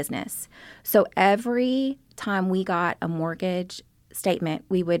 own business. So every time we got a mortgage statement,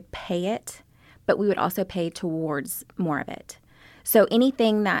 we would pay it, but we would also pay towards more of it. So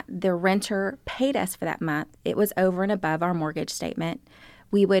anything that the renter paid us for that month, it was over and above our mortgage statement.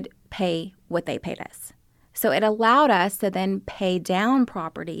 We would pay what they paid us. So it allowed us to then pay down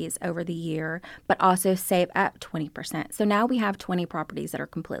properties over the year, but also save up 20%. So now we have 20 properties that are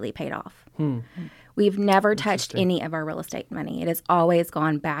completely paid off. We've never touched any of our real estate money. It has always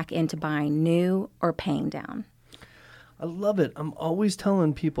gone back into buying new or paying down. I love it. I'm always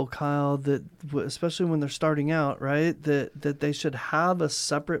telling people, Kyle, that especially when they're starting out, right, that they should have a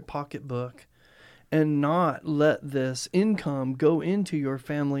separate pocketbook and not let this income go into your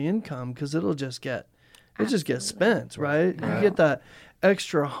family income because it'll just get spent, right? Wow. You get that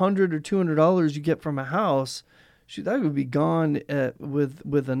extra $100 or $200 you get from a house. Shoot, that would be gone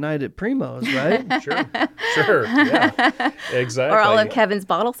with a night at Primo's, right? Sure, yeah, exactly. Or all of Kevin's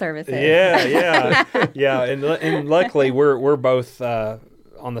bottle services. Yeah. And luckily, we're both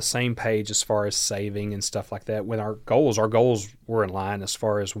on the same page as far as saving and stuff like that. With our goals were in line as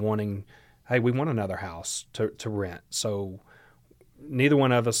far as wanting, hey, we want another house to rent. So neither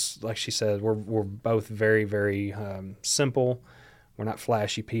one of us, like she said, we're both very, very simple. We're not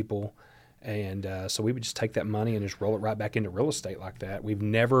flashy people. And so we would just take that money and just roll it right back into real estate like that. We've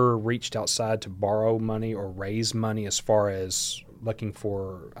never reached outside to borrow money or raise money as far as looking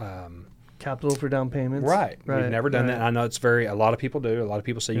for capital for down payments. Right. We've never done that. I know a lot of people do. A lot of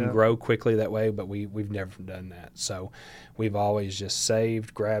people say you can grow quickly that way, but we've never done that. So we've always just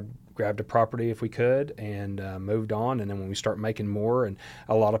saved, grabbed grabbed a property if we could, and moved on. And then when we start making more, and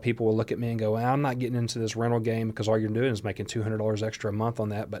a lot of people will look at me and go, I'm not getting into this rental game because all you're doing is making $200 extra a month on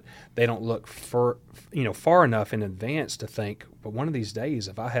that. But they don't look far enough in advance to think, but one of these days,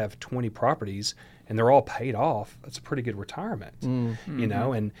 if I have 20 properties and they're all paid off, that's a pretty good retirement, you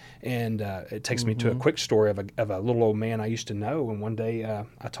know. And it takes me to a quick story of a little old man I used to know. And one day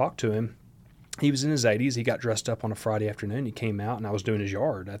I talked to him. He was in his 80s. He got dressed up on a Friday afternoon. He came out, and I was doing his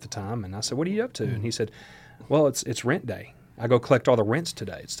yard at the time. And I said, "What are you up to?" And he said, "Well, it's rent day. I go collect all the rents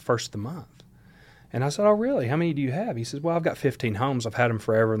today. It's the first of the month." And I said, "Oh, really? How many do you have?" He says, "Well, I've got 15 homes. I've had them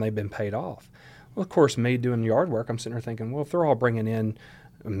forever, and they've been paid off." Well, of course, me doing yard work, I'm sitting there thinking, well, if they're all bringing in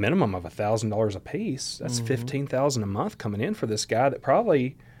a minimum of $1,000 a piece, that's $15,000 a month coming in for this guy that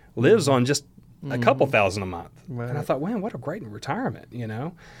probably lives on just a couple thousand a month. Right. And I thought, man, what a great retirement, you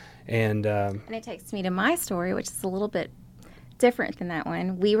know. And it takes me to my story, which is a little bit different than that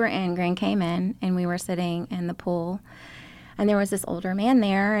one. We were in Grand Cayman, and we were sitting in the pool, and there was this older man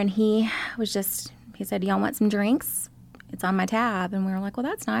there, and he said, "Y'all want some drinks? It's on my tab." And we were like, "Well,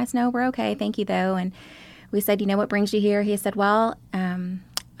 that's nice. No, we're okay. Thank you, though." And we said, "You know what brings you here?" He said, "Well, I'm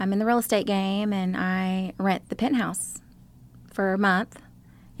in the real estate game, and I rent the penthouse for a month,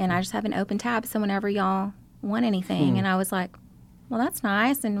 and I just have an open tab, so whenever y'all want anything." And I was like, "Well, that's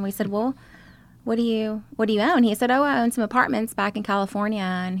nice." And we said, "Well, what do you own?" He said, "Oh, I own some apartments back in California."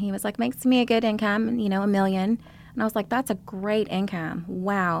 And he was like, "Makes me a good income, $1 million." And I was like, "That's a great income.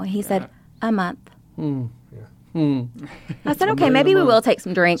 Wow." He said, "A month." I said, "Okay, maybe we will take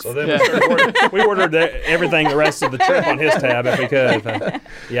some drinks." So then we ordered everything the rest of the trip on his tab if we could.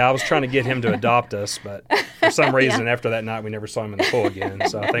 I was trying to get him to adopt us, but for some reason after that night we never saw him in the pool again.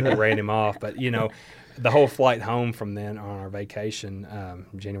 So I think we ran him off. But, the whole flight home from then on our vacation,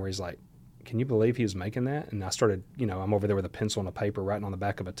 January's like, "Can you believe he was making that?" And I started, I'm over there with a pencil and a paper writing on the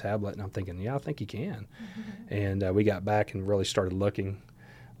back of a tablet, and I'm thinking, yeah, I think he can. And we got back and really started looking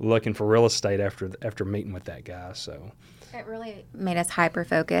for real estate after meeting with that guy. So it really made us hyper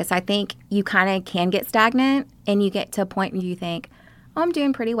focus. I think you kind of can get stagnant, and you get to a point where you think, "Oh, I'm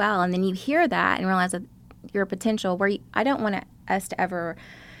doing pretty well," and then you hear that and realize that your potential. I don't want us to ever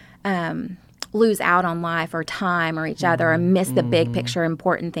lose out on life or time or each other, or miss the big picture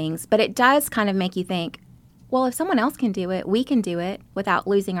important things. But it does kind of make you think, well, if someone else can do it, we can do it without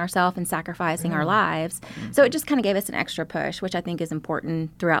losing ourselves and sacrificing our lives. So it just kind of gave us an extra push, which I think is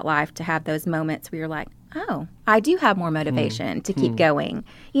important throughout life, to have those moments where you're like, oh, I do have more motivation to keep going.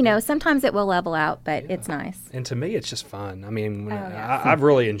 Sometimes it will level out, but it's nice. And to me, it's just fun. I mean, I've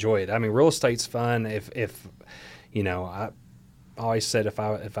really enjoyed it. I mean, real estate's fun. I always said if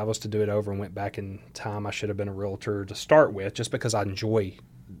I was to do it over and went back in time, I should have been a realtor to start with, just because I enjoy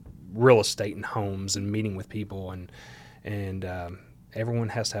real estate and homes and meeting with people, and everyone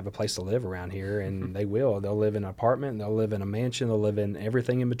has to have a place to live around here, and they will. They'll live in an apartment, they'll live in a mansion, they'll live in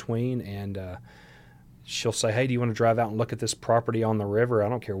everything in between. And she'll say, "Hey, do you want to drive out and look at this property on the river?" I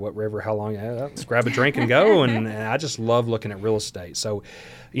don't care what river, how long. Let's grab a drink and go. And I just love looking at real estate. So,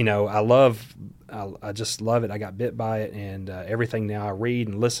 I just love it. I got bit by it, and everything now I read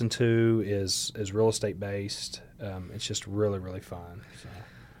and listen to is real estate based. It's just really, really fun. So.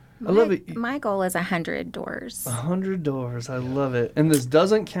 I love it. My goal is 100 doors. 100 doors. I love it. And this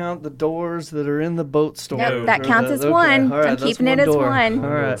doesn't count the doors that are in the boat store. Nope, that counts as one. Right, I'm keeping it as one.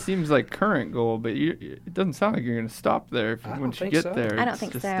 All right. It seems like current goal, but it doesn't sound like you're going to stop there once you get there. I don't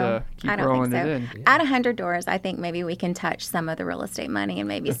think so. Keep rolling it in. At 100 doors, I think maybe we can touch some of the real estate money and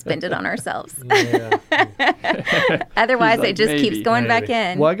maybe spend it on ourselves. Otherwise, it just keeps going back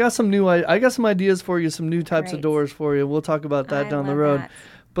in. Well, I got some ideas for you, some new types of doors for you. We'll talk about that down the road. That.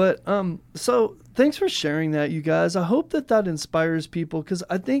 But so thanks for sharing that, you guys. I hope that inspires people, because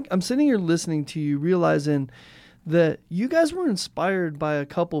I think I'm sitting here listening to you, realizing that you guys were inspired by a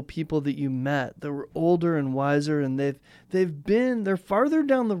couple people that you met that were older and wiser, and they're farther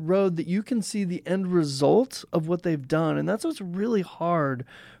down the road that you can see the end result of what they've done. And that's what's really hard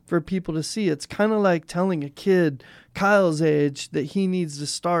for people to see. It's kind of like telling a kid Kyle's age that he needs to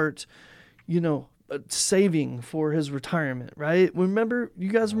start, saving for his retirement, right? You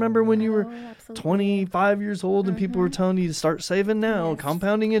guys remember when you were 25 years old and people were telling you to start saving now,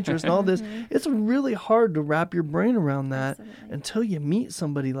 compounding interest and all this? It's really hard to wrap your brain around that until you meet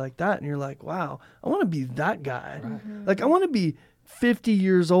somebody like that, and you're like, wow, I want to be that guy. Right. Like, I want to be 50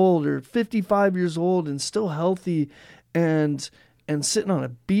 years old or 55 years old and still healthy and sitting on a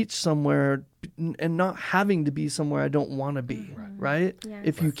beach somewhere and not having to be somewhere I don't want to be, right? Yes.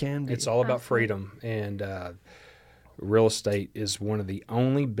 If you can be. It's all about freedom, and real estate is one of the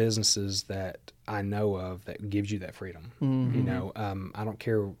only businesses that I know of that gives you that freedom. I don't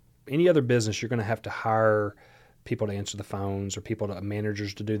care any other business, you're going to have to hire people to answer the phones or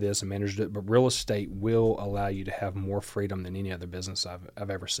managers to do this and managers to do it. But real estate will allow you to have more freedom than any other business I've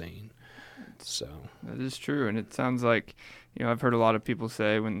ever seen. So that is true. And it sounds like, I've heard a lot of people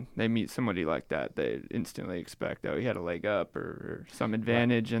say when they meet somebody like that, they instantly expect, he had a leg up or some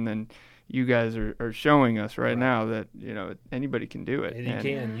advantage. Right. And then you guys are showing us right now that, anybody can do it.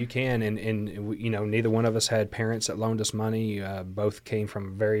 And you can. And neither one of us had parents that loaned us money. Both came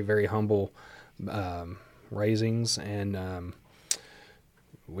from very, very humble raisings, and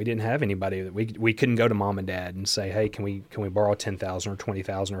we didn't have anybody that we couldn't go to mom and dad and say, hey, can we borrow $10,000 or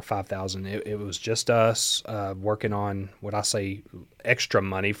 $20,000 or $5,000? It was just us working on what I say extra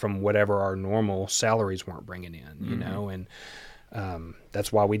money from whatever our normal salaries weren't bringing in, and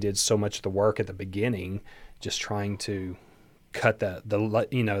that's why we did so much of the work at the beginning, just trying to cut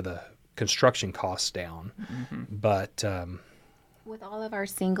the construction costs down. Mm-hmm. But with all of our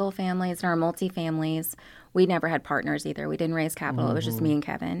single families and our multi-families, we never had partners either. We didn't raise capital. Mm-hmm. It was just me and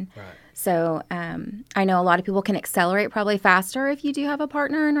Kevin. Right. So I know a lot of people can accelerate probably faster if you do have a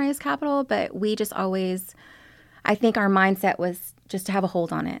partner and raise capital, but we just always, I think our mindset was just to have a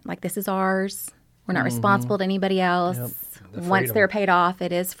hold on it. Like, this is ours. We're not responsible to anybody else. Yep. Once they're paid off,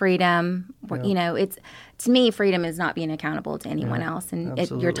 it is freedom. Yep. It's, to me, freedom is not being accountable to anyone else, and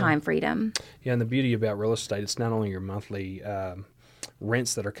your time freedom. Yeah, and the beauty about real estate, it's not only your monthly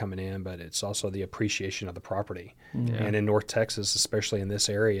rents that are coming in, but it's also the appreciation of the property. Yeah. And in North Texas, especially in this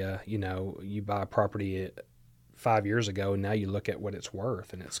area, you buy a property 5 years ago, and now you look at what it's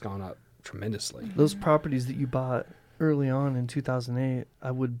worth, and it's gone up tremendously. Those properties that you bought early on in 2008,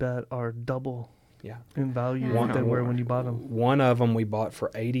 I would bet are double in value what they were when you bought them. One of them we bought for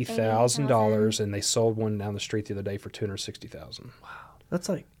 $80,000, and they sold one down the street the other day for $260,000. Wow, that's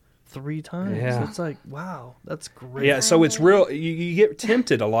like 3 times. Yeah. It's like, wow, that's great. Yeah, so it's real. You get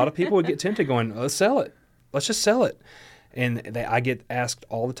tempted. A lot of people would get tempted going, let's sell it. Let's just sell it. And I get asked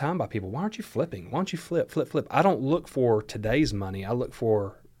all the time by people, why aren't you flipping? Why don't you flip? I don't look for today's money. I look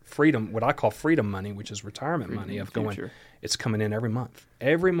for freedom, what I call freedom money, which is retirement money of going, it's coming in every month.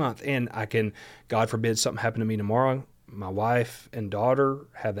 And I can, God forbid something happen to me tomorrow, my wife and daughter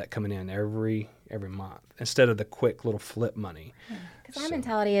have that coming in every month instead of the quick little flip money. Because our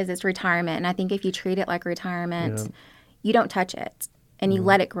mentality is it's retirement. And I think if you treat it like retirement, you don't touch it and you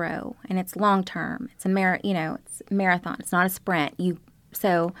let it grow, and it's long term. It's a it's a marathon. It's not a sprint.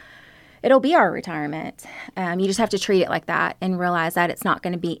 So it'll be our retirement. You just have to treat it like that and realize that it's not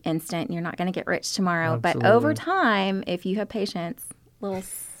going to be instant. You're not going to get rich tomorrow. Absolutely. But over time, if you have patience, little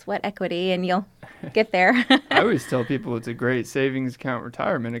sweat equity, and you'll get there. I always tell people it's a great savings account,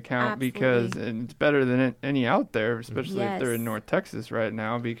 retirement account, because it's better than any out there, especially if they're in North Texas right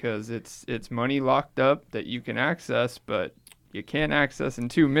now, because it's money locked up that you can access, but you can't access in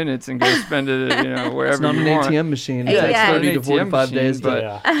 2 minutes and go spend it, wherever it's not you an want. ATM machine. It takes 30 to 45 days.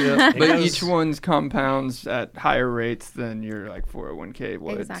 But, but each one's compounds at higher rates than your 401k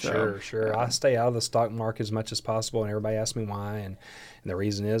would. Exactly. Sure. I stay out of the stock market as much as possible, and everybody asks me why. And the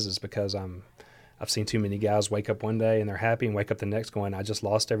reason is because I've seen too many guys wake up one day and they're happy and wake up the next going, I just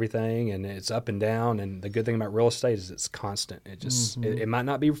lost everything, and it's up and down. And the good thing about real estate is it's constant. It just it might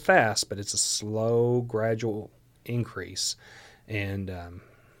not be fast, but it's a slow, gradual increase. And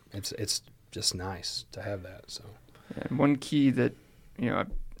it's just nice to have that. So, and one key that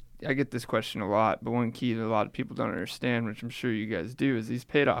I get this question a lot, but one key that a lot of people don't understand, which I'm sure you guys do, is these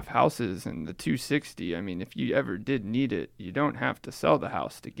paid off houses and the 260. I mean, if you ever did need it, you don't have to sell the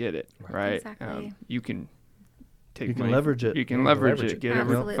house to get it, right? Exactly. You can leverage it. You can leverage it. Get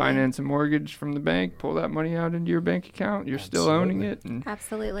finance a mortgage from the bank, pull that money out into your bank account. You're still owning it, and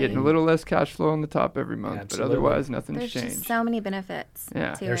getting a little less cash flow on the top every month. But otherwise, nothing's changed. Just so many benefits.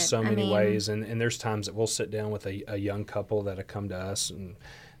 Yeah, there's so many ways, and there's times that we'll sit down with a young couple that have come to us and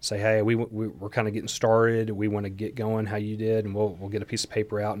say, hey, we're kind of getting started. We want to get going how you did, and we'll get a piece of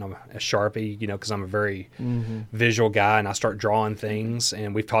paper out and a Sharpie, because I'm a very visual guy, and I start drawing things.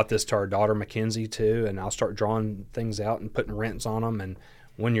 And we've taught this to our daughter Mackenzie too, and I'll start drawing things out and putting rents on them. And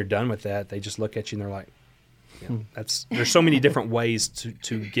when you're done with that, they just look at you and they're like, there's so many different ways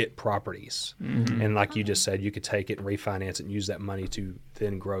to get properties. And like you just said, you could take it and refinance it and use that money to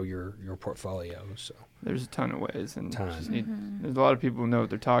then grow your portfolio. So there's a ton of ways, and there's a lot of people who know what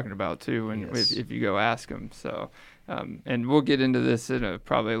they're talking about too, and if you go ask them. So and we'll get into this in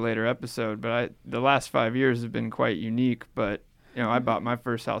probably a later episode, but the last 5 years have been quite unique. But I bought my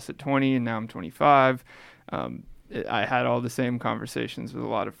first house at 20, and now I'm 25. I had all the same conversations with a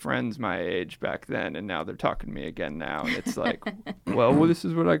lot of friends my age back then, and now they're talking to me again now. And it's like, well, this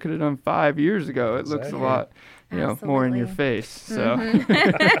is what I could have done 5 years ago. It looks a lot, more in your face. So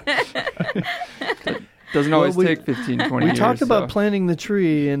doesn't always take 15, 20 years. We talked about planting the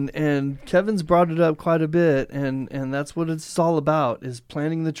tree, and Kevin's brought it up quite a bit, and that's what it's all about, is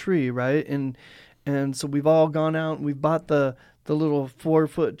planting the tree, right? And so we've all gone out and we've bought the little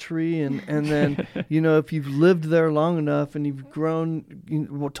 4-foot tree, and then if you've lived there long enough and you've grown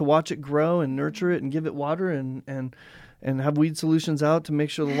to watch it grow and nurture it and give it water and have weed solutions out to make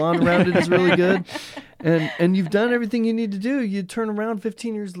sure the lawn around it is really good, and you've done everything you need to do, you turn around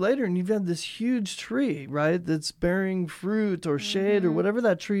 15 years later and you've had this huge tree, right, that's bearing fruit or shade or whatever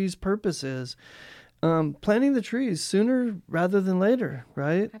that tree's purpose is. Planting the trees sooner rather than later,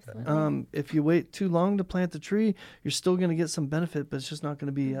 right? Absolutely. If you wait too long to plant the tree, you're still going to get some benefit, but it's just not going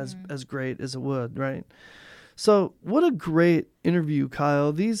to be as great as it would, right? So what a great interview,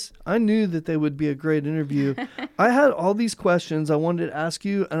 Kyle. I knew that they would be a great interview. I had all these questions I wanted to ask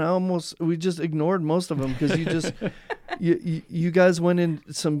you, and we just ignored most of them because you guys went in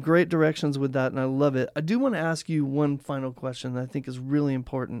some great directions with that, and I love it. I do want to ask you one final question that I think is really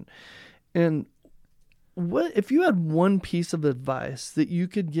important. And what if you had one piece of advice that you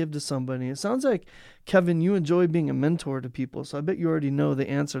could give to somebody? It sounds like, Kevin, you enjoy being a mentor to people, so I bet you already know the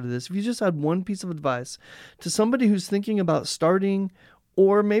answer to this. If you just had one piece of advice to somebody who's thinking about starting,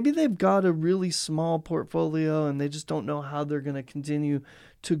 or maybe they've got a really small portfolio and they just don't know how they're going to continue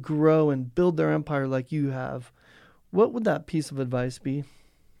to grow and build their empire like you have, what would that piece of advice be?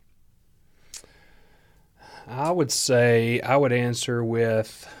 I would say I would answer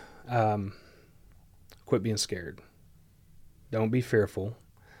with quit being scared. Don't be fearful.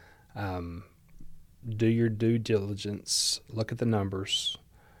 Do your due diligence. Look at the numbers.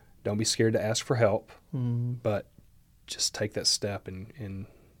 Don't be scared to ask for help, but just take that step and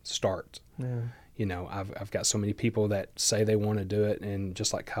start. Yeah. I've got so many people that say they want to do it, and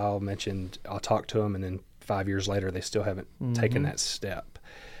just like Kyle mentioned, I'll talk to them, and then 5 years later, they still haven't taken that step.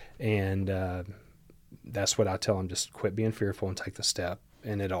 And that's what I tell them: just quit being fearful and take the step,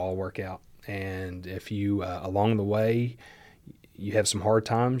 and it'll all work out. And if you along the way you have some hard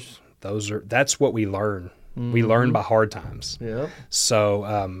times, that's what we learn. We learn by hard times. Yeah.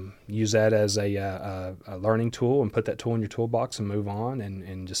 So use that as a learning tool, and put that tool in your toolbox and move on,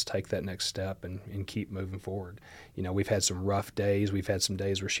 and just take that next step and keep moving forward. We've had some rough days. We've had some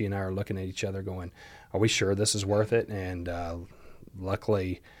days where she and I are looking at each other going, are we sure this is worth it? And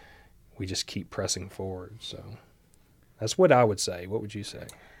luckily we just keep pressing forward. So that's what I would say. What would you say?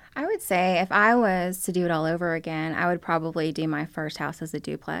 I would say if I was to do it all over again, I would probably do my first house as a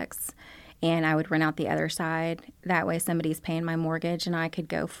duplex, and I would rent out the other side. That way somebody's paying my mortgage and I could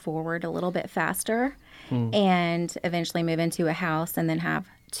go forward a little bit faster and eventually move into a house and then have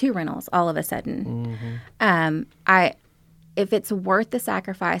 2 rentals all of a sudden. If it's worth the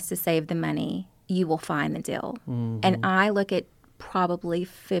sacrifice to save the money, you will find the deal. And I look at probably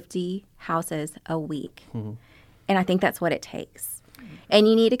 50 houses a week. And I think that's what it takes. And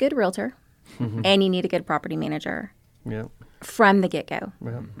you need a good realtor, and you need a good property manager from the get-go.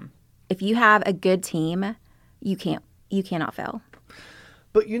 If you have a good team, you cannot fail.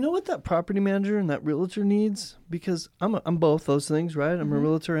 But you know what that property manager and that realtor needs? Because I'm both those things, right? I'm a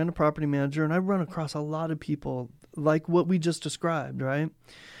realtor and a property manager, and I run across a lot of people like what we just described, right?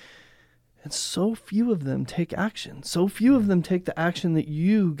 And so few of them take action. So few of them take the action that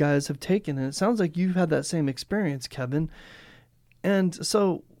you guys have taken. And it sounds like you've had that same experience, Kevin. And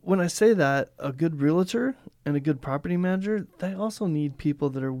so when I say that, a good realtor and a good property manager, they also need people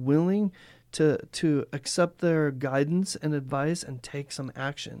that are willing to accept their guidance and advice and take some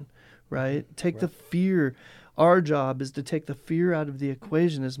action, right? Take the fear. Our job is to take the fear out of the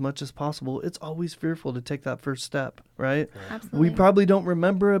equation as much as possible. It's always fearful to take that first step, right? Absolutely. We probably don't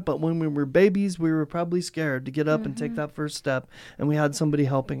remember it, but when we were babies, we were probably scared to get up and take that first step, and we had somebody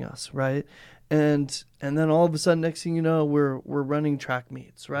helping us, right? And then all of a sudden, next thing you know, we're running track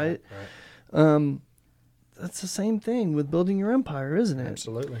meets, right? That's the same thing with building your empire, isn't it?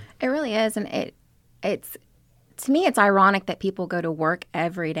 Absolutely. It really is, and it's to me, it's ironic that people go to work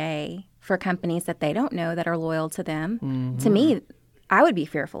every day for companies that they don't know that are loyal to them. To me, I would be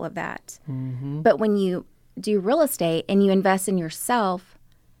fearful of that. But when you do real estate and you invest in yourself,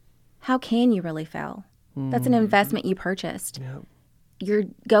 how can you really fail? That's an investment you purchased. Yep. You're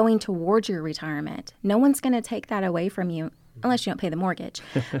going towards your retirement. No one's going to take that away from you unless you don't pay the mortgage.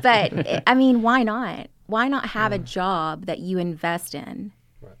 But, I mean, why not? Why not have a job that you invest in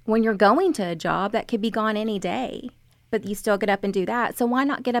when you're going to a job that could be gone any day, but you still get up and do that? So why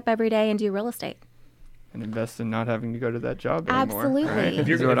not get up every day and do real estate? and invest in not having to go to that job anymore. Absolutely. Right? If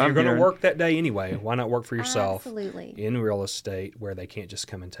you're Is what I'm going to hearing. work that day anyway, why not work for yourself Absolutely. in real estate where they can't just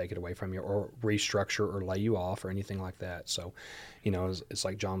come and take it away from you or restructure or lay you off or anything like that. So, it's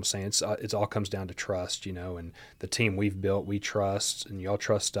like John was saying, it all comes down to trust, and the team we've built, we trust, and y'all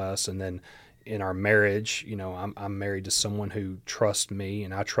trust us. And then in our marriage, I'm married to someone who trusts me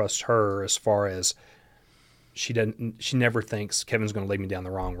and I trust her as far as she never thinks Kevin's going to lead me down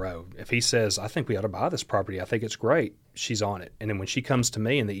the wrong road. If he says, I think we ought to buy this property, I think it's great, she's on it. And then when she comes to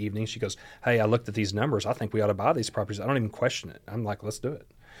me in the evening, she goes, hey, I looked at these numbers, I think we ought to buy these properties. I don't even question it. I'm like, let's do it.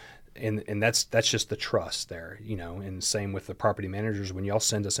 And that's just the trust there, and same with the property managers. When y'all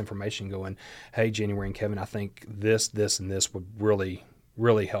send us information going, hey, January and Kevin, I think this, and this would really,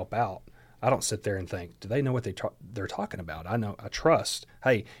 really help out. I don't sit there and think, do they know what they're talking about? I know, I trust.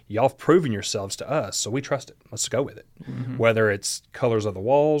 Hey, y'all have proven yourselves to us, so we trust it. Let's go with it. Mm-hmm. Whether it's colors of the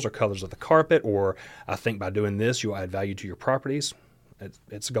walls or colors of the carpet, or I think by doing this, you'll add value to your properties.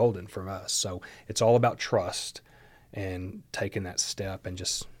 It's golden from us. So it's all about trust and taking that step and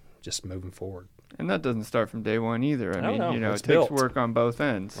just moving forward. And that doesn't start from day one either. I mean, it takes built. Work on both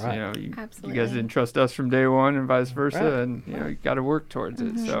ends. Right. You Absolutely. guys didn't trust us from day one and vice versa, Right. and you got to work towards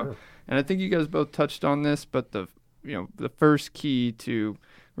it. So, Sure. and I think you guys both touched on this, but the first key to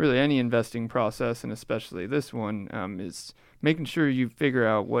really any investing process, and especially this one, is making sure you figure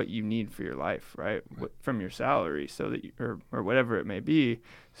out what you need for your life, right? From your salary, so that or whatever it may be,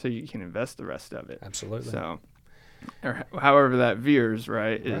 so you can invest the rest of it. Absolutely. So, or however that veers,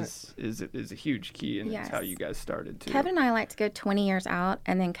 right, is a huge key, and Yes. it's how you guys started too. Kevin and I like to go 20 years out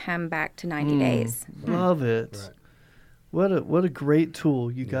and then come back to 90 days. Love it. Right. What a great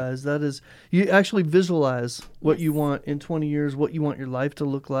tool, you guys. That is, you actually visualize what you want in 20 years, what you want your life to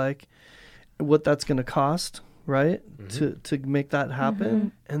look like, what that's going to cost, right? Mm-hmm. To make that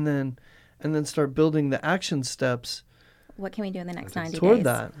happen, and then start building the action steps What can we do in the next 90 toward days?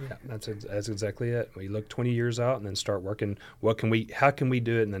 that. Yeah, that's exactly it. We look 20 years out and then start working. How can we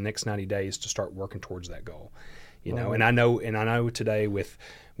do it in the next 90 days to start working towards that goal? And I know today with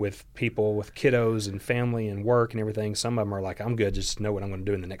people with kiddos and family and work and everything, some of them are like, I'm good, just know what I'm going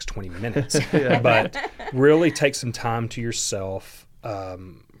to do in the next 20 minutes. But really take some time to yourself,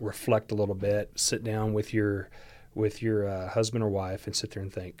 reflect a little bit, sit down with your husband or wife and sit there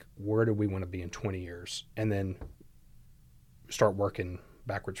and think, where do we want to be in 20 years? And then start working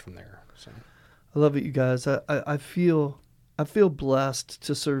backwards from there. So. I love it, you guys. I feel blessed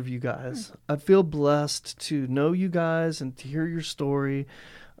to serve you guys. I feel blessed to know you guys and to hear your story,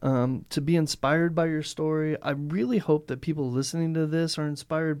 to be inspired by your story. I really hope that people listening to this are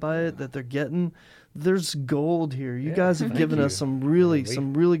inspired by it, that there's gold here. You guys have given us some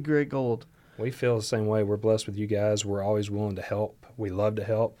really great gold. We feel the same way. We're blessed with you guys. We're always willing to help. We love to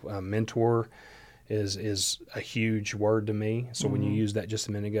help. Mentor is a huge word to me. So when you used that just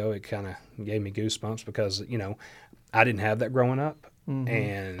a minute ago, it kind of gave me goosebumps because, I didn't have that growing up.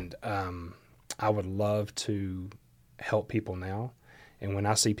 And I would love to help people now. And when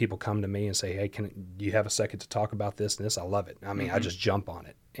I see people come to me and say, hey, do you have a second to talk about this and this? I love it. I mean, I just jump on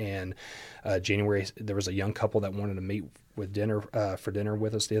it. And January, there was a young couple that wanted to meet with for dinner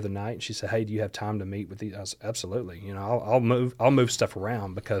with us the other night. And she said, hey, do you have time to meet with these? I said, absolutely. I'll move stuff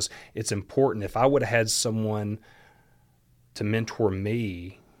around because it's important. If I would have had someone to mentor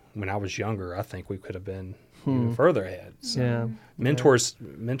me when I was younger, I think we could have been even further ahead. So mentors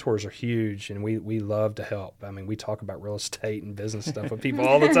are huge, and we love to help. I mean, we talk about real estate and business stuff with people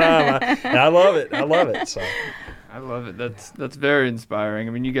all the time, and I love it. So I love it. That's very inspiring.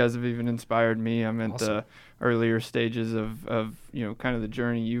 I mean, you guys have even inspired me. I'm at the earlier stages of kind of the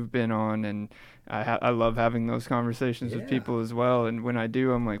journey you've been on, and I love having those conversations with people as well. And when I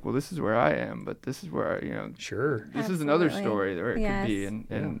do, I'm like, well, this is where I am, but this is where sure, this is another story where it could be,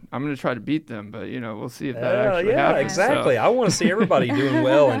 and I'm going to try to beat them, but we'll see if that actually happens. Exactly. So. I want to see everybody doing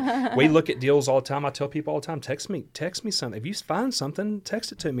well, and we look at deals all the time. I tell people all the time, text me something. If you find something,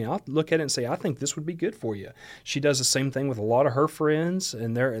 text it to me. I'll look at it and say, I think this would be good for you. She does the same thing with a lot of her friends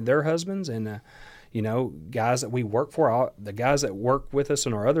and their husbands, and guys that we work for, the guys that work with us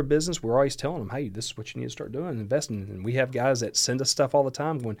in our other business, we're always telling them, hey, this is what you need to start doing, investing. And we have guys that send us stuff all the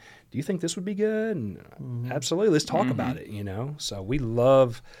time going, do you think this would be good? And absolutely, let's talk about it, So we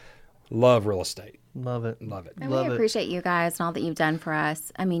love real estate. Love it. Love it. And we appreciate you guys and all that you've done for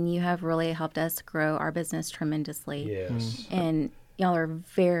us. I mean, you have really helped us grow our business tremendously. Yes. And y'all are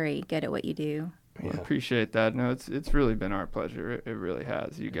very good at what you do. Well, I appreciate that. No, it's really been our pleasure. It really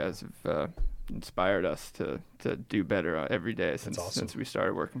has. You guys have inspired us to do better every day since we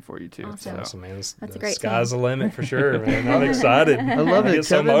started working for you too. Awesome. That's awesome, man. That's the a great sky's team. the limit for sure, man. I'm excited. I love it. get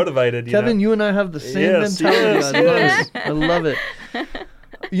so motivated. Kevin, you and I have the same Yes, mentality. yes, I love it.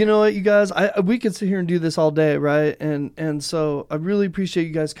 You know what, you guys? We could sit here and do this all day, right? And so I really appreciate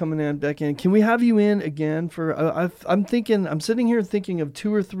you guys coming in back in. Can we have you in again for? I'm sitting here thinking of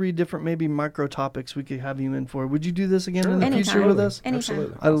 2 or 3 different maybe micro topics we could have you in for. Would you do this again in the Anytime. future with us? Anytime.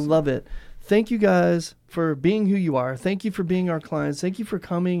 Absolutely. I love it. Thank you guys for being who you are. Thank you for being our clients. Thank you for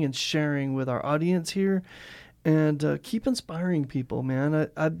coming and sharing with our audience here. And keep inspiring people, man.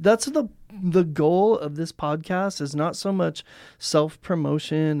 That's the goal of this podcast, is not so much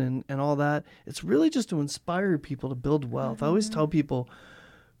self-promotion and all that. It's really just to inspire people to build wealth. I always tell people,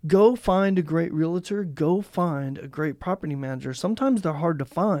 go find a great realtor, go find a great property manager. Sometimes they're hard to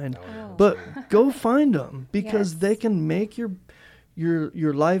find, but go find them, because Yes. they can make your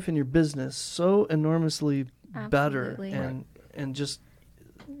life and your business so enormously better Absolutely. and just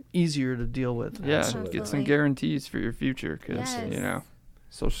easier to deal with. Yeah, Absolutely. get some guarantees for your future, because Yes.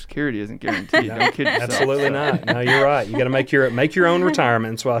 Social Security isn't guaranteed. Don't kid yourself. Absolutely not. No, you're right. You got to make your own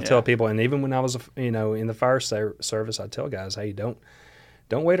retirement. That's what I tell Yeah. people. And even when I was, in the fire service, I tell guys, hey, don't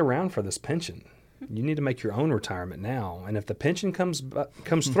wait around for this pension. You need to make your own retirement now. And if the pension comes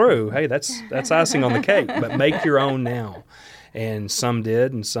through, hey, that's icing on the cake. But make your own now. And some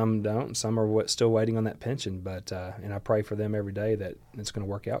did, and some don't. Some are still waiting on that pension. But and I pray for them every day that it's going to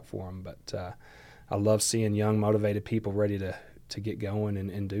work out for them. But I love seeing young, motivated people ready to get going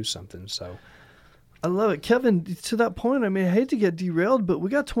and do something. So. I love it. Kevin, to that point, I mean, I hate to get derailed, but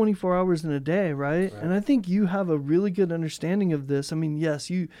we got 24 hours in a day, right? And I think you have a really good understanding of this. I mean, yes,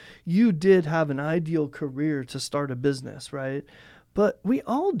 you did have an ideal career to start a business, right? But we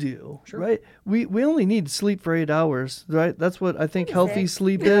all do, right? We only need to sleep for 8 hours, right? That's what I think healthy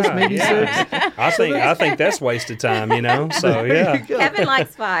sleep is, maybe 6. I think that's wasted time, So yeah, Kevin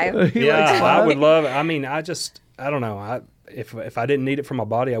likes 5. He likes I 5. would love. I mean, I don't know. If I didn't need it for my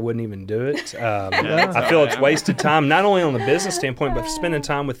body, I wouldn't even do it. I feel it's wasted time, not only on the business standpoint, but spending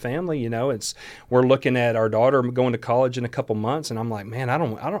time with family. We're looking at our daughter going to college in a couple months, and I'm like, man,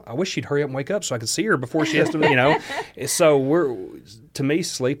 I wish she'd hurry up and wake up so I could see her before she has to, So to me,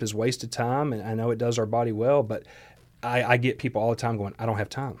 sleep is wasted time, and I know it does our body well, but I get people all the time going, I don't have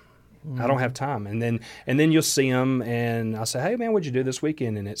time. I don't have time. And then you'll see them, and I'll say, hey, man, what'd you do this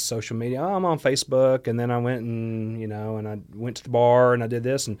weekend? And it's social media. Oh, I'm on Facebook. And then I went and I went to the bar and I did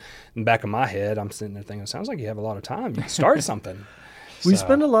this. And in the back of my head, I'm sitting there thinking, it sounds like you have a lot of time. You can start something. We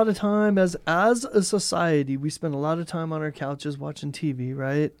spend a lot of time as a society. We spend a lot of time on our couches watching TV,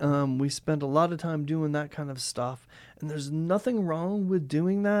 right? We spend a lot of time doing that kind of stuff, and there's nothing wrong with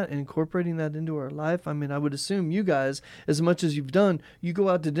doing that and incorporating that into our life. I mean, I would assume you guys, as much as you've done, you go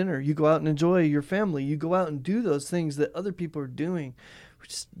out to dinner, you go out and enjoy your family, you go out and do those things that other people are doing.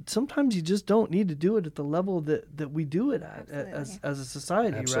 Sometimes you just don't need to do it at the level that we do it at as a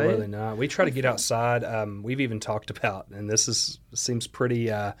society, Absolutely right? not. We try to get outside. We've even talked about, and this seems pretty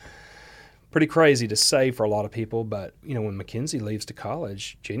crazy to say for a lot of people, but when Mackenzie leaves to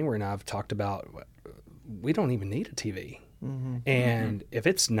college, January and I have talked about we don't even need a TV. Mm-hmm. And if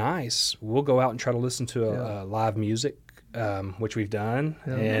it's nice, we'll go out and try to listen to a live music. Which we've done,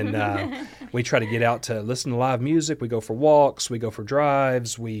 and we try to get out to listen to live music. We go for walks, we go for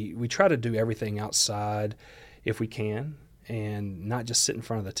drives. We try to do everything outside if we can, and not just sit in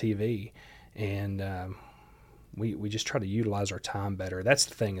front of the TV. And we just try to utilize our time better. That's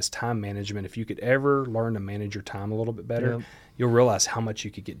the thing, is time management. If you could ever learn to manage your time a little bit better, you'll realize how much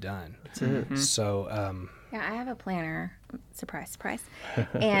you could get done. That's it. Mm-hmm. So Yeah, I have a planner. Surprise, surprise.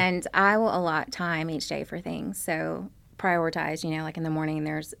 And I will allot time each day for things. So prioritize, like in the morning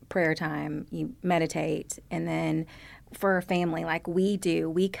there's prayer time, you meditate, and then for family, like we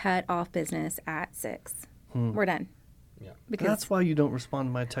cut off business at 6. We're done. Yeah. Because That's why you don't respond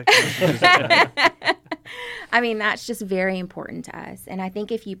to my text messages. I mean, that's just very important to us. And I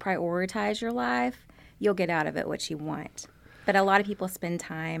think if you prioritize your life, you'll get out of it what you want. But a lot of people spend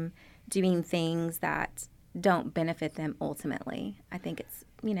time doing things that don't benefit them ultimately. I think it's,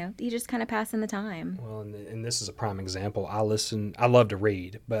 you just kind of passing the time. Well, and this is a prime example. I love to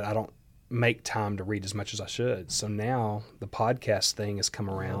read, but I don't make time to read as much as I should. So now the podcast thing has come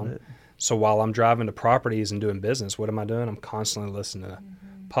around. So while I'm driving to properties and doing business, what am I doing? I'm constantly listening to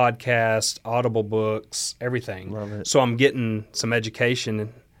podcasts, Audible books, everything. Love it. So I'm getting some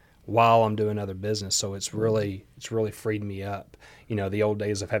education while I'm doing other business. So it's really freed me up. The old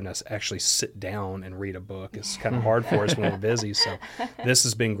days of having to actually sit down and read a book is kind of hard for us when we're busy. So this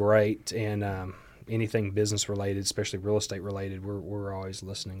has been great. And anything business related, especially real estate related, we're always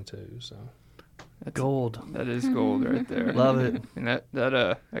listening to. So That's Gold. That is gold right there. Love it. And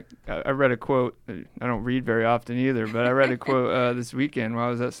I read a quote. I don't read very often either, but I read a quote this weekend while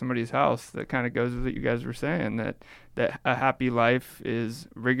I was at somebody's house that kind of goes with what you guys were saying, that a happy life is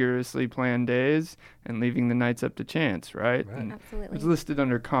rigorously planned days and leaving the nights up to chance, right? And Absolutely. it's listed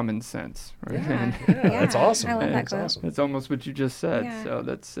under common sense, right? Yeah. Yeah, that's awesome. I love man. that That's quote. awesome. That's almost what you just said. Yeah. So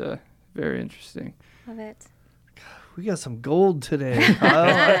that's very interesting. Love it. We got some gold today.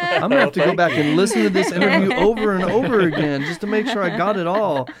 I'm going to have to go back and listen to this interview over and over again just to make sure I got it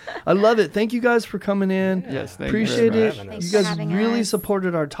all. I love it. Thank you guys for coming in. Yes, thank Appreciate you very it. much. having Thanks You for guys having really us.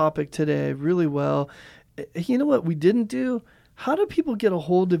 supported our topic today really well. You know what we didn't do? How do people get a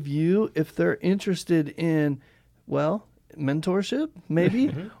hold of you if they're interested in, well, mentorship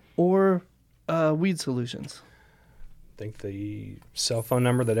maybe, or weed solutions? I think the cell phone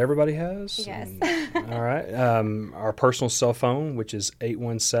number that everybody has. Yes. All right. Our personal cell phone, which is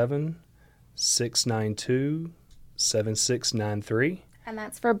 817-692-7693. And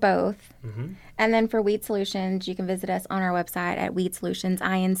that's for both. Mm-hmm. And then for Weed Solutions, you can visit us on our website at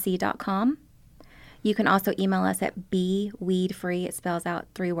weedsolutionsinc.com. You can also email us at beweedfree. It spells out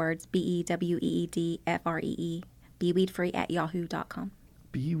 3 words, BEWEEDFREE, beweedfree@yahoo.com.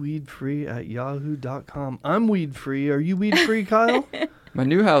 beweedfree@yahoo.com. I'm weed free. Are you weed free, Kyle? My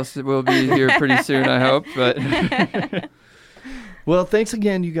new house will be here pretty soon, I hope. But Well, thanks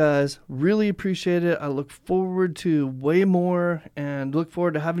again, you guys. Really appreciate it. I look forward to way more and look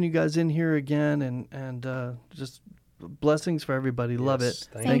forward to having you guys in here again and just blessings for everybody. Love it.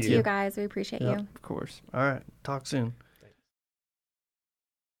 Yes, Thank you. you guys. We appreciate Yep. you. of course. All right. Talk soon.